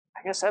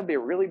 I guess that'd be a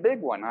really big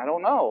one. I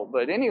don't know.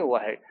 But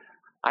anyway,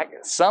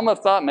 some have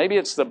thought maybe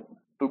it's the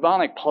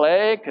bubonic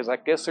plague, because I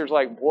guess there's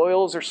like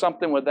boils or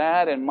something with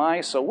that and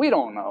mice, so we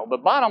don't know.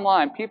 But bottom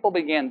line, people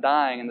began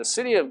dying. And the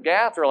city of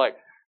Gath are like,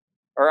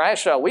 or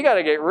Ashdod, we got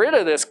to get rid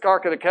of this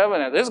Ark of the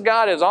Covenant. This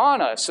God is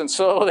on us. And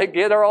so they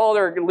get all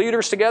their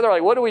leaders together,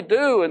 like, what do we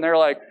do? And they're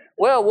like,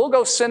 well, we'll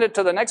go send it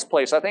to the next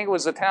place. I think it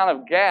was the town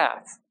of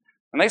Gath.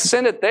 And they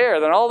send it there.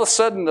 Then all of a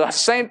sudden, the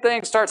same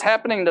thing starts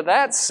happening to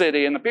that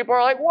city. And the people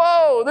are like,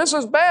 whoa, this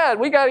is bad.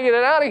 We got to get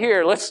it out of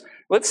here. Let's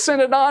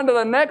send it on to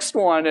the next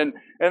one. And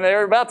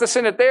they're about to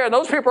send it there. And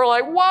those people are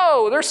like,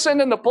 whoa, they're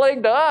sending the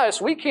plague to us.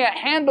 We can't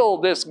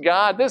handle this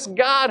God. This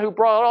God who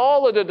brought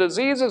all of the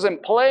diseases and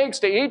plagues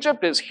to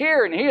Egypt is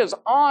here, and he is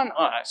on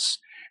us.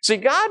 See,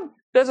 God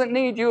doesn't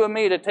need you and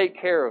me to take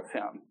care of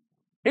him.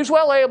 He's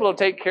well able to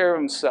take care of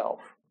himself.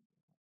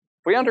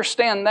 If we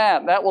understand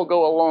that, that will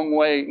go a long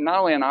way, not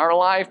only in our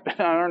life, but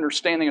in our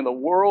understanding of the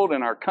world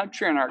and our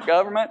country and our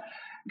government.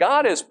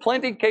 God is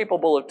plenty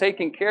capable of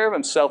taking care of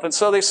himself. And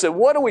so they said,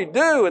 what do we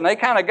do? And they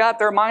kind of got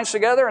their minds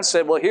together and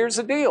said, well, here's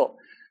the deal.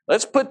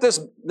 Let's put this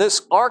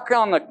ark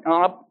on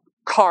a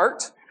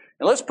cart,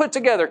 and let's put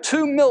together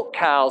 2 milk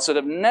cows that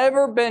have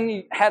never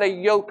had a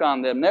yoke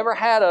on them, never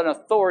had an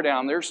authority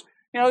on them.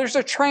 There's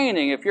a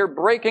training. If you're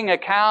breaking a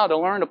cow to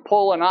learn to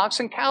pull an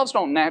oxen, cows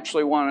don't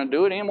naturally want to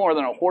do it any more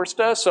than a horse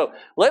does. So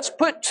let's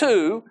put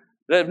 2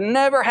 that have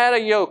never had a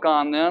yoke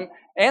on them,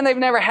 and they've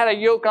never had a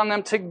yoke on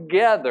them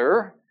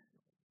together.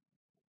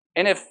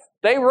 And if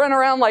they run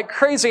around like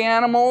crazy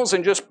animals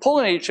and just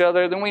pulling each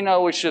other, then we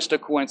know it's just a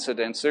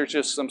coincidence. There's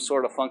just some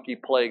sort of funky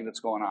plague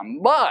that's going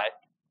on. But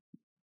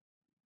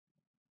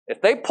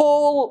if they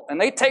pull and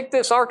they take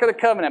this Ark of the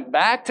Covenant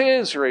back to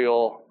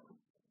Israel,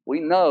 we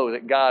know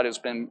that God has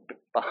been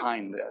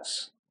behind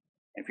this.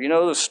 If you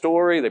know the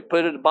story, they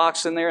put a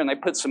box in there and they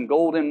put some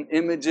golden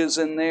images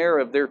in there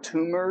of their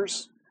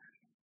tumors.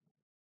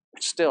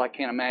 But still, I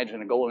can't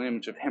imagine a golden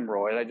image of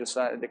hemorrhoid.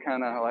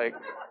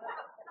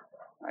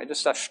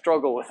 I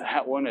struggle with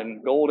that one,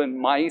 and golden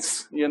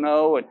mice, and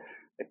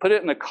they put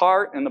it in the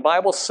cart, and the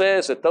Bible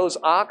says that those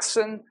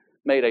oxen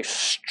made a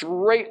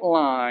straight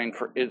line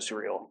for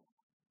Israel.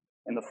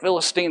 And the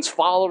Philistines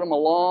followed them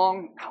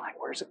along. I'm like,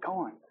 where's it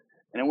going?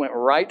 And it went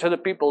right to the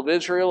people of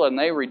Israel, and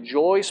they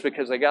rejoiced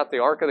because they got the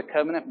Ark of the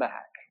Covenant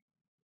back.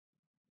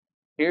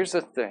 Here's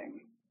the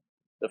thing.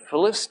 The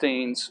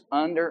Philistines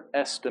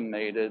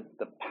underestimated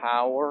the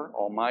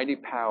almighty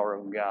power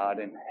of God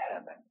in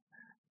heaven.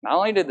 Not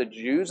only did the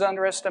Jews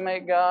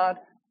underestimate God,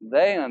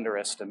 They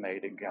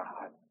underestimated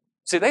God.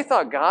 See, they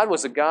thought God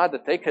was a God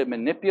that they could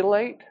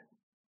manipulate,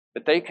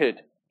 that they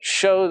could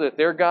show that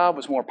their God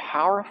was more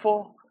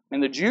powerful.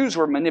 And the Jews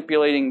were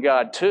manipulating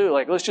God too.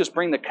 Like, let's just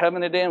bring the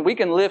covenant in. We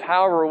can live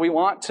however we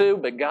want to,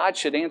 but God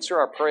should answer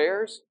our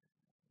prayers.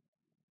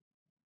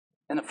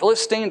 And the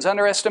Philistines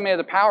underestimated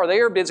the power. They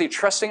were busy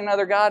trusting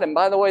another God. And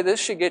by the way, this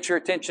should get your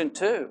attention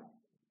too.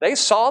 They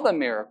saw the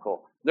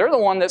miracle. They're the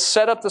one that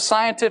set up the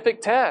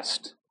scientific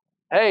test.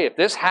 Hey, if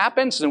this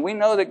happens, then we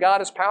know that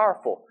God is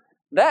powerful.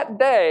 That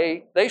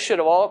day, they should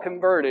have all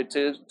converted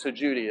to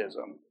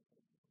Judaism.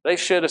 They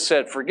should have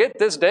said, forget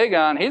this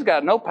Dagon. He's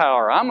got no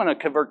power. I'm going to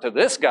convert to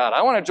this God.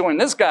 I want to join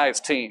this guy's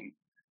team.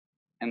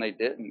 And they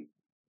didn't.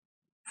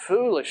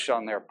 Foolish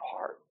on their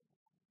part.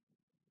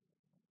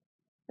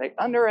 They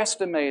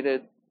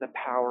underestimated the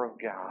power of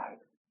God.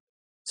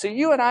 See,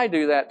 you and I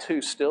do that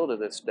too still to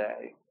this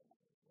day.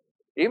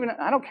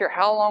 I don't care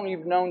how long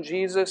you've known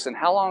Jesus and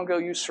how long ago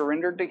you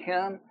surrendered to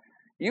Him,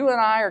 you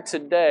and I are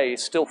today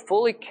still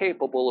fully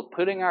capable of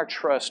putting our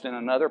trust in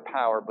another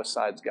power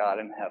besides God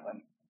in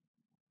heaven.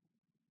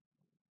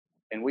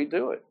 And we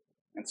do it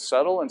in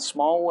subtle and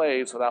small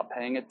ways without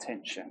paying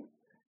attention.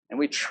 And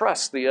we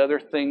trust the other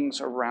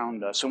things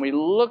around us. And we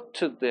look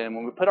to them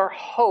and we put our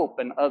hope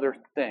in other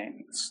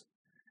things.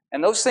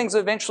 And those things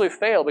eventually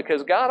fail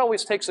because God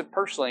always takes it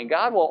personally. And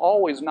God will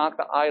always knock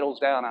the idols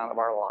down out of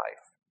our life.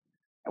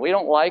 And we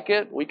don't like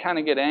it. We kind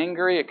of get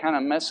angry. It kind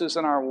of messes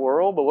in our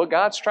world. But what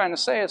God's trying to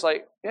say is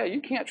like, yeah,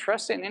 you can't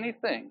trust in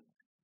anything.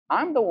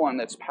 I'm the one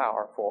that's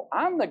powerful.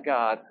 I'm the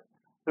God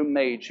who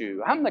made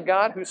you. I'm the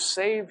God who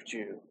saved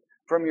you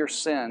from your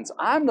sins.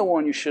 I'm the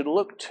one you should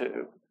look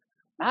to,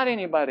 not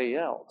anybody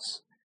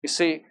else. You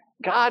see,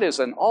 God is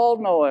an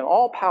all-knowing,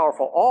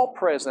 all-powerful,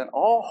 all-present,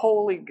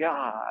 all-holy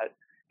God.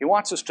 He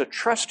wants us to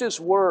trust His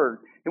Word.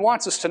 He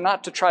wants us to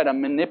not to try to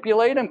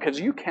manipulate Him, because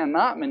you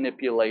cannot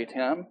manipulate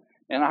Him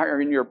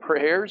in your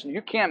prayers.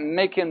 You can't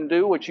make Him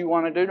do what you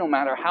want to do, no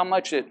matter how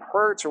much it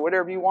hurts or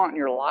whatever you want in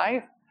your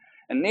life.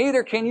 And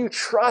neither can you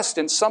trust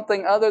in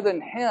something other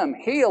than Him.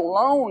 He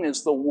alone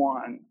is the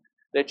one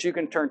that you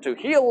can turn to.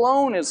 He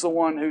alone is the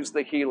one who's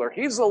the healer.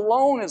 He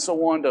alone is the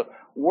one to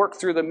work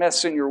through the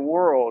mess in your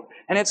world.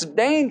 And it's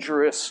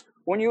dangerous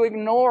when you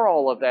ignore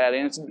all of that.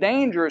 And it's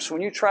dangerous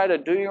when you try to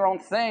do your own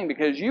thing,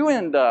 because you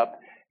end up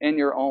in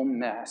your own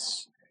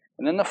mess.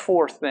 And then the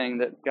fourth thing,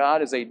 that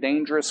God is a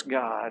dangerous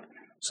God.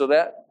 So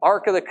that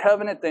Ark of the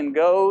Covenant then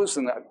goes,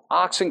 and the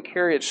oxen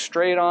carry it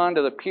straight on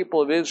to the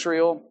people of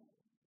Israel.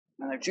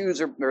 And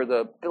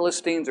the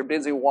Philistines are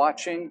busy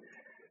watching.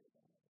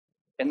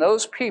 And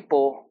those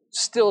people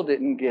still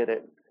didn't get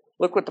it.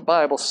 Look what the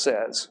Bible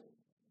says.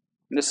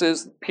 This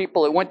is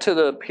people, it went to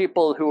the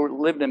people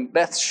who lived in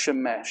Beth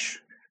Shemesh.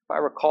 If I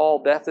recall,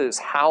 Beth is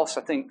house.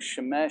 I think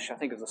Shemesh,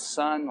 is a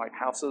son, like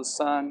house of the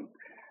son.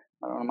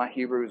 I don't know, my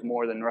Hebrew is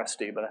more than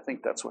rusty, but I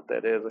think that's what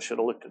that is. I should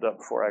have looked it up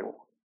before I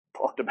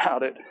talked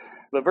about it.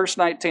 But verse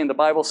 19, the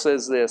Bible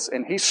says this,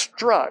 and he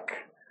struck,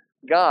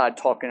 God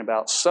talking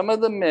about, some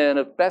of the men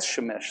of Beth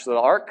Shemesh. So the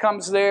ark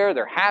comes there,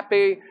 they're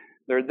happy,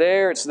 they're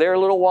there, it's there a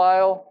little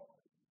while.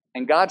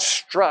 And God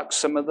struck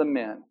some of the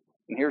men.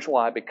 And here's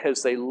why.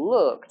 Because they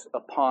looked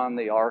upon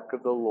the ark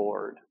of the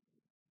Lord.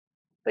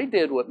 They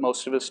did what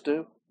most of us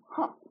do.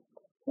 I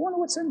wonder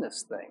what's in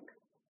this thing.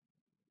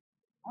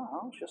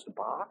 Oh, it's just a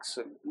box.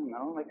 And,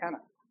 they kind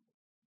of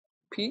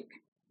peek.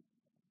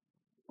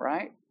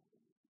 Right?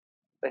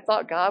 They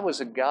thought God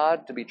was a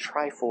God to be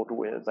trifled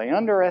with. They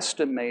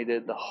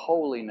underestimated the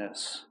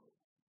holiness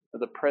of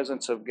the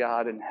presence of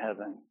God in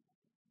heaven.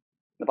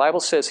 The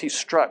Bible says He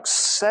struck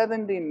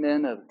 70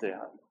 men of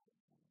them.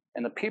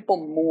 And the people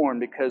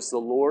mourned because the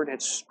Lord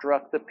had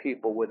struck the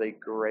people with a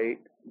great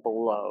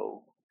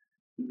blow.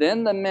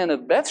 Then the men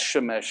of Beth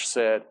Shemesh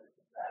said,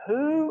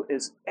 who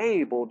is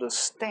able to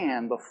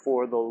stand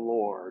before the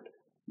Lord,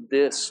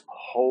 this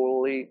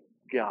holy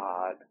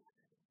God?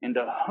 And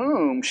to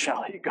whom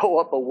shall He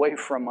go up away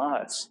from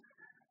us?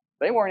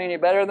 They weren't any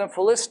better than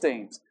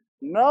Philistines.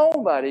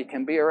 Nobody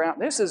can be around.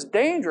 This is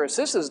dangerous.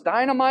 This is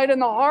dynamite in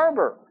the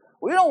harbor.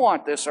 We don't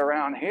want this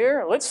around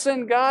here. Let's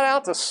send God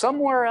out to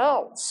somewhere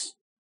else.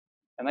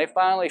 And they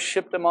finally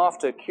shipped him off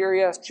to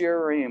Kiriath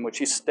Jearim, which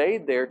he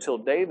stayed there till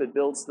David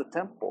builds the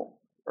temple,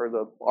 or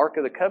the Ark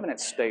of the Covenant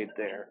stayed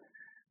there.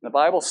 And the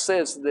Bible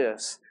says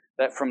this,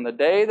 that from the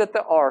day that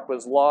the Ark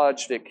was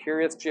lodged at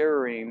Kiriath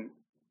Jearim,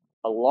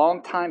 a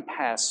long time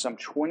passed, some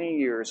 20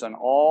 years, and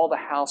all the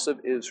house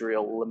of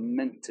Israel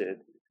lamented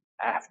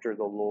after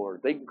the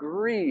Lord. They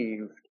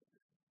grieved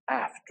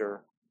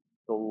after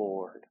the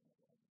Lord.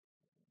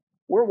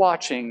 We're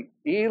watching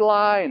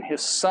Eli and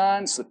his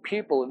sons, the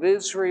people of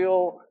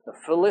Israel, the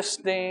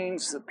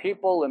Philistines, the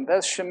people in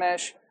Beth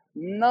Shemesh.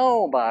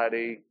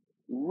 Nobody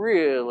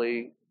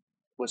really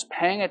was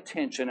paying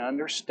attention,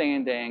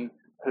 understanding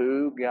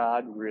who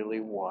God really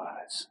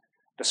was.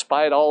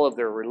 Despite all of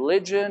their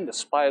religion,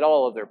 despite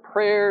all of their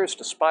prayers,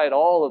 despite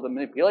all of the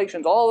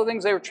manipulations, all the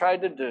things they were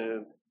trying to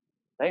do,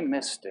 they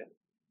missed it.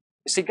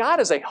 You see, God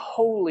is a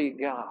holy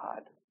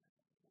God.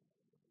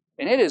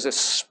 And it is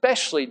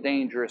especially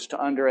dangerous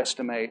to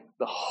underestimate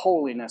the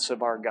holiness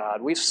of our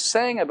God. We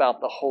sang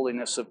about the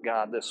holiness of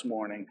God this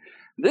morning.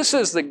 This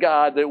is the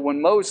God that when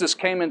Moses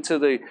came into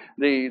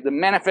the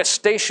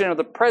manifestation of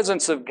the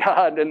presence of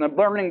God in the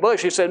burning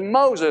bush, he said,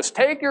 Moses,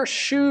 take your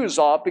shoes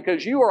off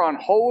because you are on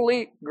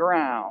holy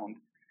ground.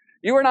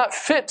 You are not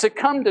fit to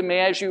come to me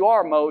as you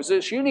are,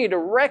 Moses. You need to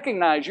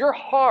recognize your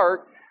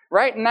heart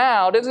right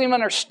now doesn't even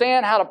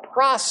understand how to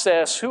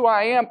process who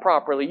I am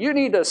properly. You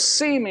need to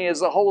see me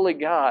as the holy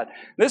God.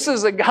 This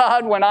is the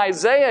God when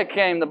Isaiah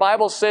came. The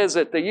Bible says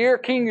that the year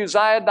King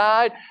Uzziah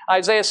died,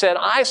 Isaiah said,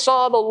 I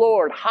saw the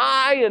Lord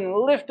high and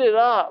lifted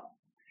up.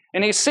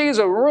 And he sees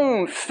a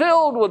room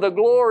filled with the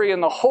glory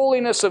and the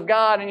holiness of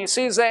God. And he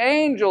sees the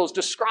angels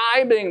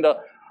describing the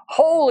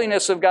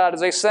holiness of God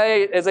as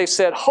they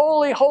said,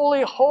 holy,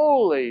 holy,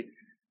 holy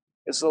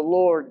is the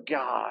Lord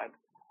God.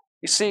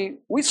 You see,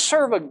 we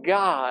serve a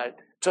God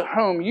to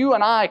whom you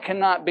and I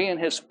cannot be in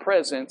His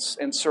presence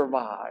and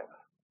survive.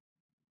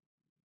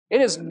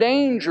 It is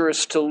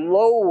dangerous to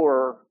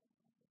lower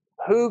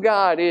who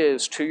God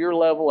is to your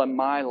level and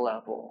my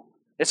level.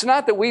 It's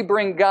not that we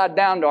bring God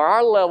down to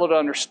our level to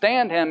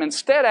understand Him.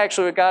 Instead,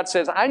 actually, what God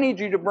says, I need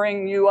you to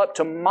bring you up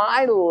to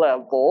my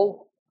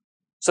level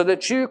so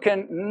that you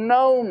can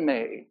know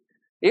me.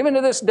 Even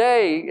to this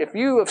day, if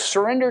you have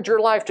surrendered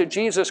your life to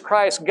Jesus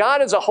Christ,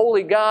 God is a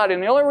holy God,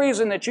 and the only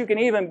reason that you can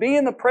even be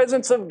in the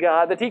presence of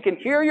God, that He can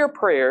hear your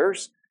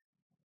prayers,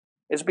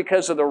 is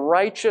because of the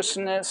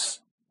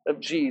righteousness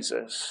of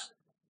Jesus,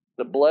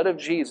 the blood of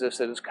Jesus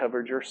that has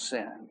covered your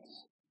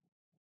sins.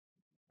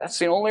 That's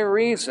the only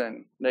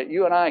reason that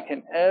you and I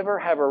can ever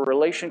have a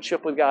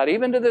relationship with God,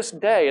 even to this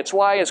day. It's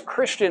why as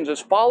Christians,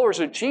 as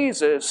followers of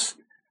Jesus,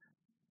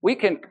 we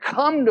can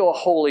come to a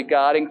holy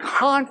God in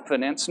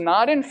confidence,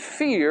 not in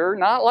fear,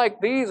 not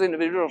like these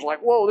individuals like,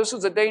 whoa, this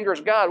is a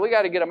dangerous God. We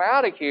got to get him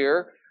out of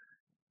here.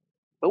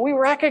 But we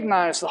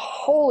recognize the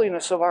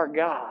holiness of our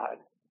God.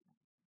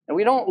 And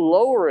we don't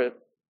lower it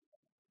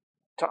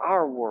to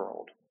our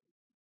world.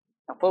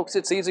 Now, folks,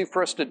 it's easy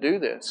for us to do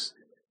this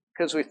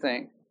because we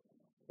think,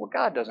 well,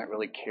 God doesn't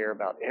really care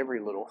about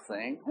every little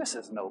thing. This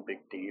is no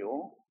big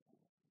deal.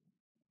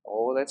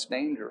 Oh, that's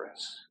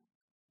dangerous.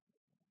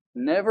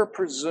 Never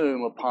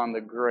presume upon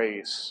the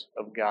grace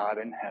of God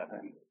in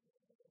heaven.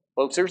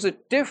 Folks, there's a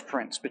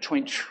difference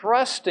between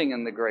trusting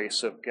in the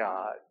grace of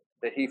God,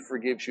 that He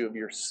forgives you of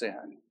your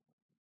sin,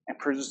 and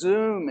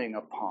presuming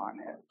upon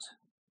it.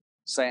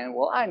 Saying,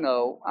 well, I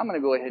know, I'm going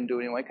to go ahead and do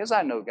it anyway because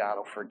I know God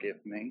will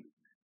forgive me.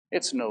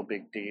 It's no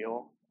big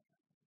deal.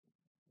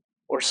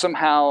 Or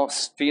somehow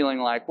feeling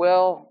like,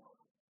 well,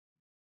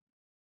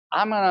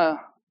 I'm going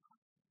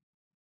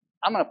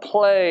to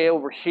play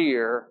over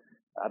here,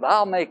 but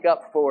I'll make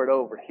up for it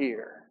over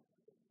here.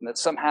 And that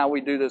somehow we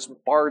do this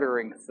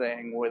bartering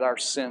thing with our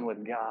sin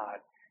with God.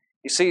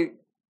 You see,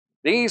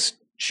 these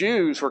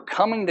Jews were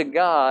coming to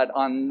God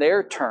on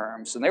their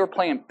terms, and they were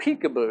playing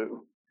peekaboo.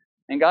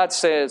 And God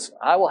says,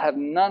 I will have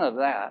none of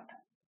that.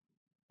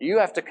 You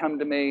have to come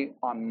to me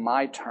on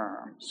my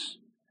terms.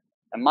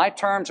 And my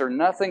terms are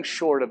nothing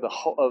short of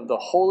the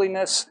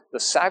holiness, the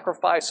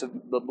sacrifice of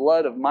the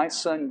blood of my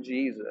Son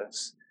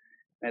Jesus.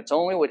 And it's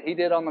only what He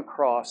did on the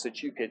cross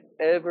that you could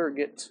ever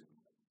get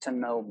to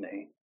know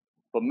me.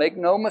 But make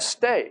no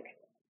mistake,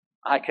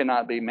 I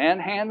cannot be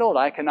manhandled.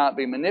 I cannot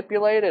be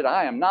manipulated.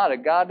 I am not a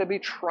God to be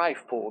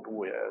trifled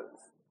with.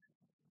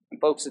 And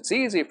folks, it's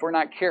easy if we're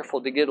not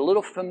careful to get a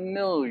little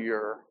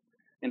familiar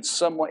in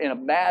some way, in a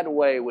bad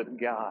way with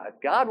God.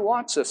 God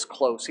wants us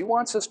close. He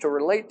wants us to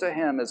relate to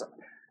Him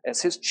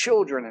as His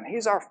children, and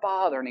He's our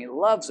Father, and He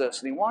loves us,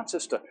 and He wants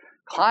us to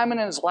climb in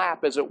His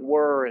lap, as it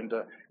were, and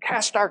to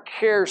cast our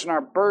cares and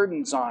our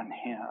burdens on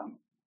Him.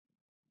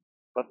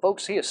 But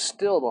folks, He is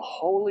still the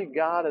holy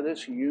God of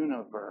this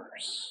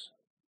universe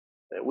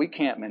that we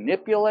can't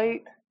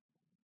manipulate,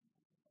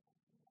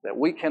 that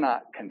we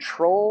cannot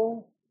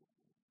control,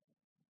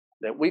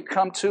 that we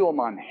come to Him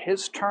on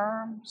His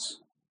terms,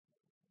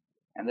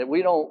 and that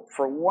we don't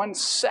for 1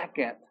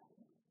 second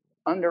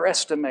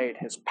underestimate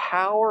His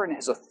power and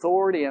His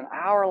authority in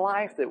our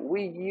life, that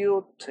we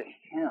yield to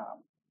Him.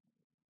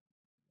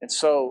 And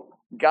so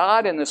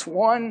God, in this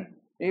one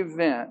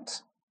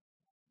event,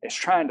 is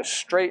trying to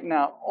straighten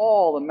out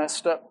all the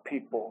messed up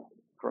people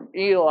from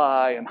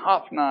Eli and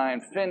Hophni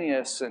and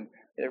Phinehas and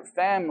their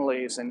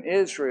families and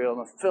Israel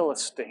and the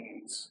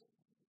Philistines.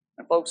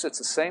 And folks, it's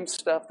the same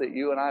stuff that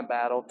you and I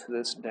battle to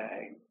this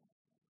day.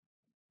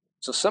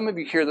 So some of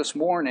you here this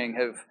morning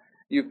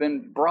you've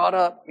been brought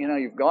up,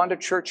 you've gone to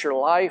church your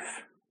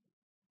life,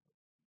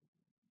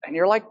 and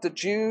you're like the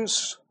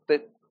Jews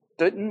that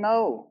didn't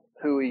know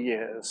who He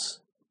is.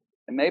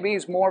 And maybe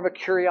He's more of a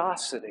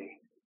curiosity.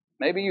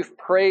 Maybe you've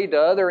prayed to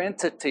other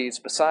entities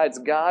besides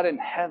God in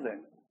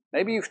heaven.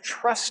 Maybe you've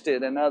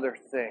trusted in other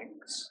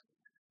things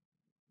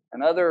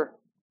and other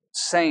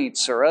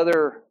saints or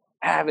other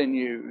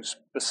avenues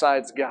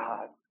besides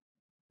God.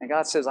 And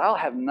God says, I'll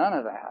have none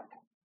of that.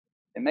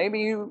 And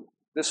maybe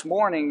this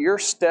morning, your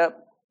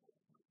step,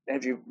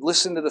 as you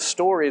listen to the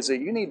story, is that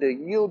you need to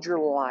yield your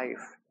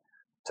life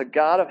to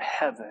God of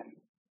heaven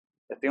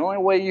That the only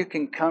way you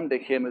can come to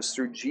Him is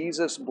through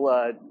Jesus'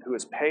 blood, who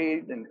has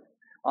paid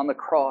on the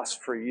cross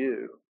for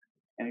you.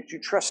 And if you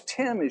trust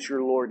Him as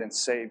your Lord and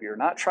Savior,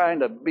 not trying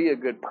to be a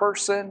good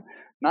person,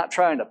 not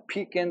trying to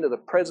peek into the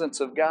presence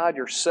of God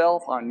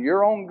yourself on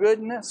your own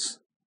goodness,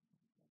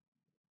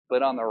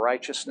 but on the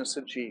righteousness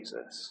of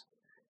Jesus.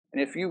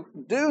 And if you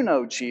do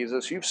know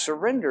Jesus, you've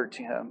surrendered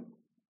to Him.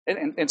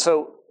 And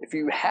so if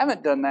you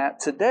haven't done that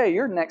today,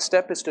 your next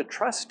step is to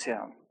trust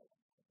Him.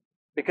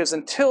 Because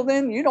until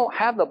then, you don't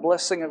have the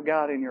blessing of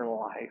God in your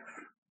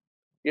life.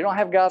 You don't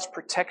have God's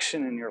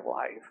protection in your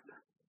life.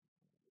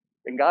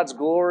 And God's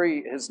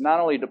glory has not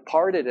only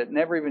departed, it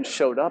never even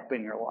showed up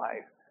in your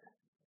life.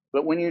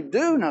 But when you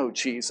do know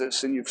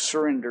Jesus and you've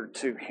surrendered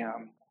to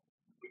Him,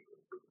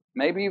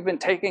 maybe you've been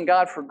taking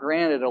God for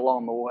granted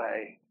along the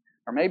way.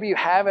 Or maybe you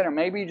haven't, or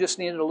maybe you just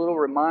needed a little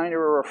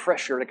reminder or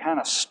refresher to kind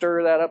of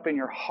stir that up in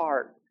your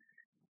heart.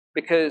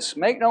 Because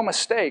make no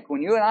mistake,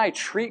 when you and I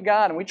treat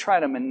God and we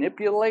try to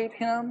manipulate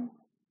Him,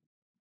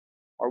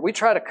 or we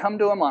try to come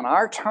to Him on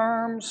our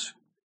terms,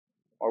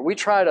 or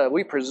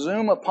we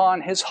presume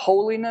upon His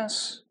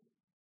holiness,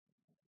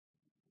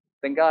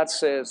 then God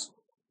says,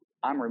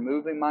 I'm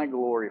removing my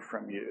glory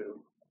from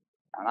you,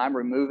 and I'm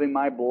removing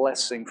my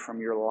blessing from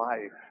your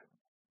life.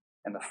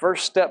 And the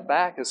first step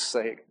back is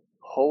say,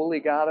 Holy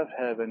God of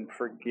heaven,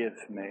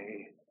 forgive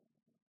me.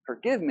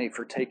 Forgive me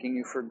for taking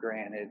you for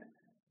granted.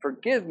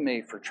 Forgive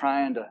me for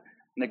trying to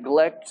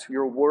neglect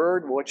your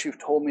word, what you've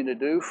told me to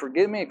do.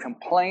 Forgive me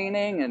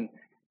complaining and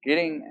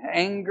getting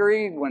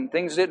angry when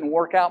things didn't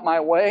work out my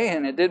way,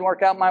 and it didn't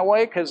work out my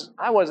way because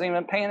I wasn't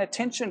even paying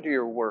attention to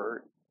your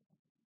word.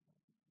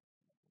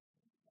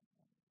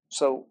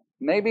 So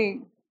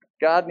maybe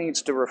God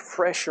needs to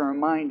refresh and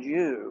remind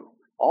you,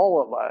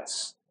 all of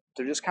us,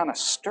 to just kind of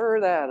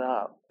stir that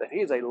up, that He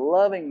is a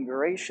loving,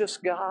 gracious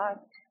God,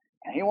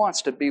 and He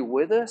wants to be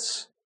with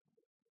us.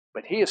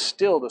 But He is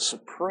still the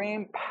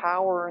supreme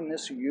power in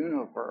this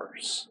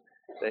universe,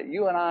 that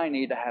you and I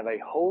need to have a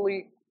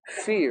holy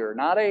fear,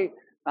 not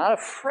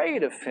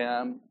afraid of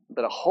Him,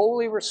 but a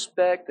holy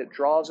respect that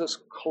draws us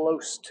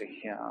close to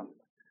Him.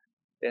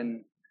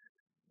 And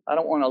I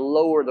don't want to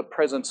lower the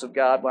presence of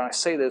God when I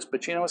say this,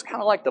 but it's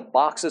kind of like the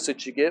boxes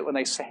that you get when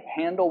they say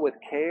handle with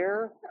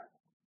care.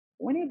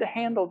 We need to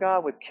handle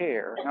God with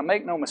care. Now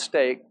make no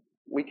mistake,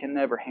 we can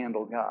never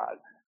handle God,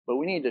 but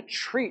we need to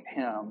treat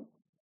Him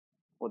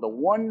with the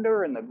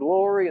wonder and the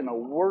glory and the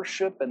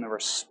worship and the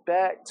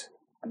respect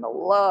and the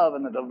love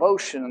and the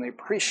devotion and the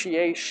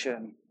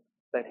appreciation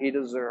that He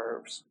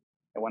deserves.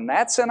 And when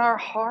that's in our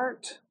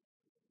heart,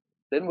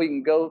 then we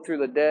can go through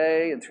the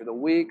day and through the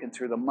week and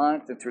through the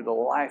month and through the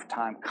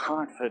lifetime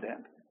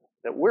confident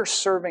that we're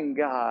serving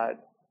God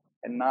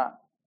and not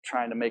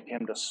trying to make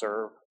Him to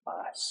serve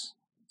us.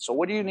 So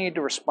what do you need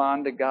to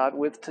respond to God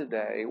with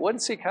today? What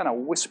is He kind of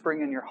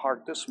whispering in your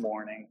heart this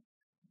morning?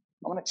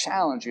 I want to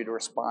challenge you to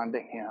respond to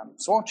Him.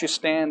 So won't you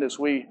stand as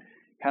we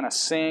kind of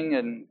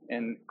sing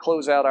and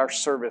close out our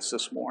service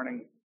this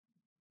morning.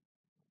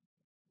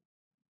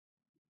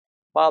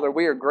 Father,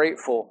 we are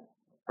grateful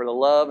for the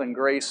love and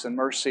grace and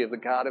mercy of the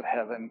God of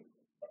heaven.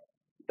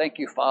 Thank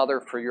you,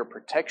 Father, for your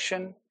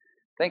protection.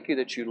 Thank you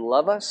that you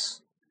love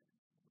us.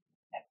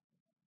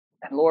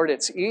 And Lord,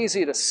 it's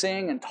easy to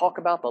sing and talk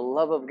about the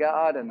love of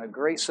God and the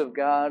grace of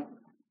God.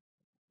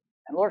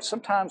 And Lord,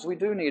 sometimes we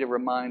do need a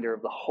reminder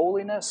of the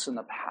holiness and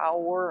the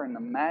power and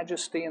the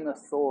majesty and the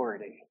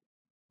authority.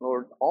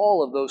 Lord,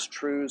 all of those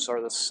truths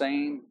are the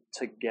same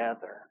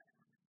together.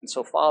 And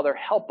so, Father,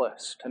 help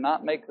us to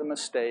not make the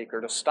mistake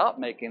or to stop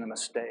making the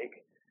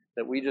mistake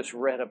that we just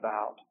read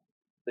about.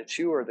 That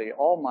you are the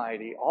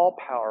almighty,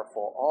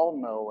 all-powerful,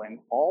 all-knowing,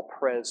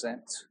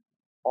 all-present,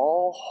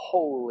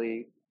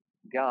 all-holy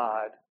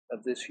God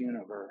of this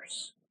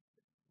universe.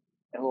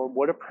 And Lord,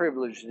 what a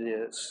privilege it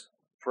is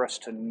for us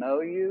to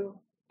know you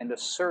and to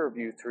serve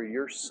you through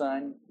your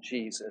Son,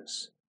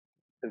 Jesus,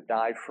 who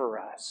died for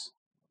us.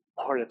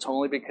 Lord, it's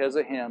only because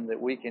of him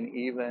that we can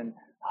even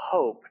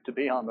hope to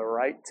be on the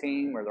right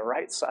team or the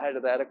right side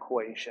of that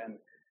equation,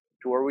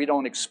 to where we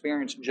don't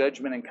experience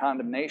judgment and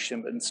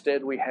condemnation, but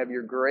instead we have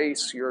your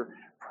grace, your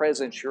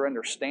presence, your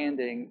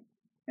understanding,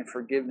 and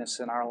forgiveness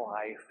in our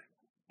life,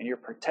 and your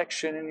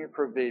protection and your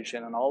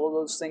provision, and all of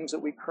those things that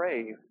we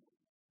crave.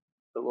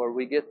 But Lord,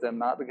 we get them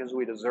not because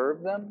we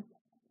deserve them,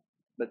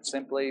 but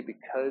simply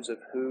because of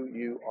who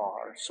you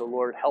are. So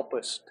Lord, help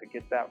us to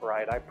get that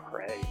right, I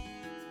pray.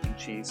 In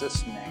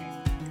Jesus'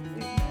 name,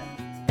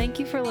 amen. Thank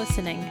you for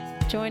listening.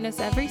 Join us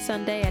every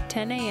Sunday at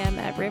 10 a.m.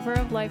 at River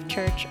of Life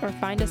Church, or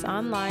find us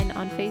online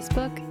on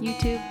Facebook,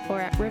 YouTube,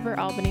 or at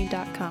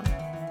riveralbany.com.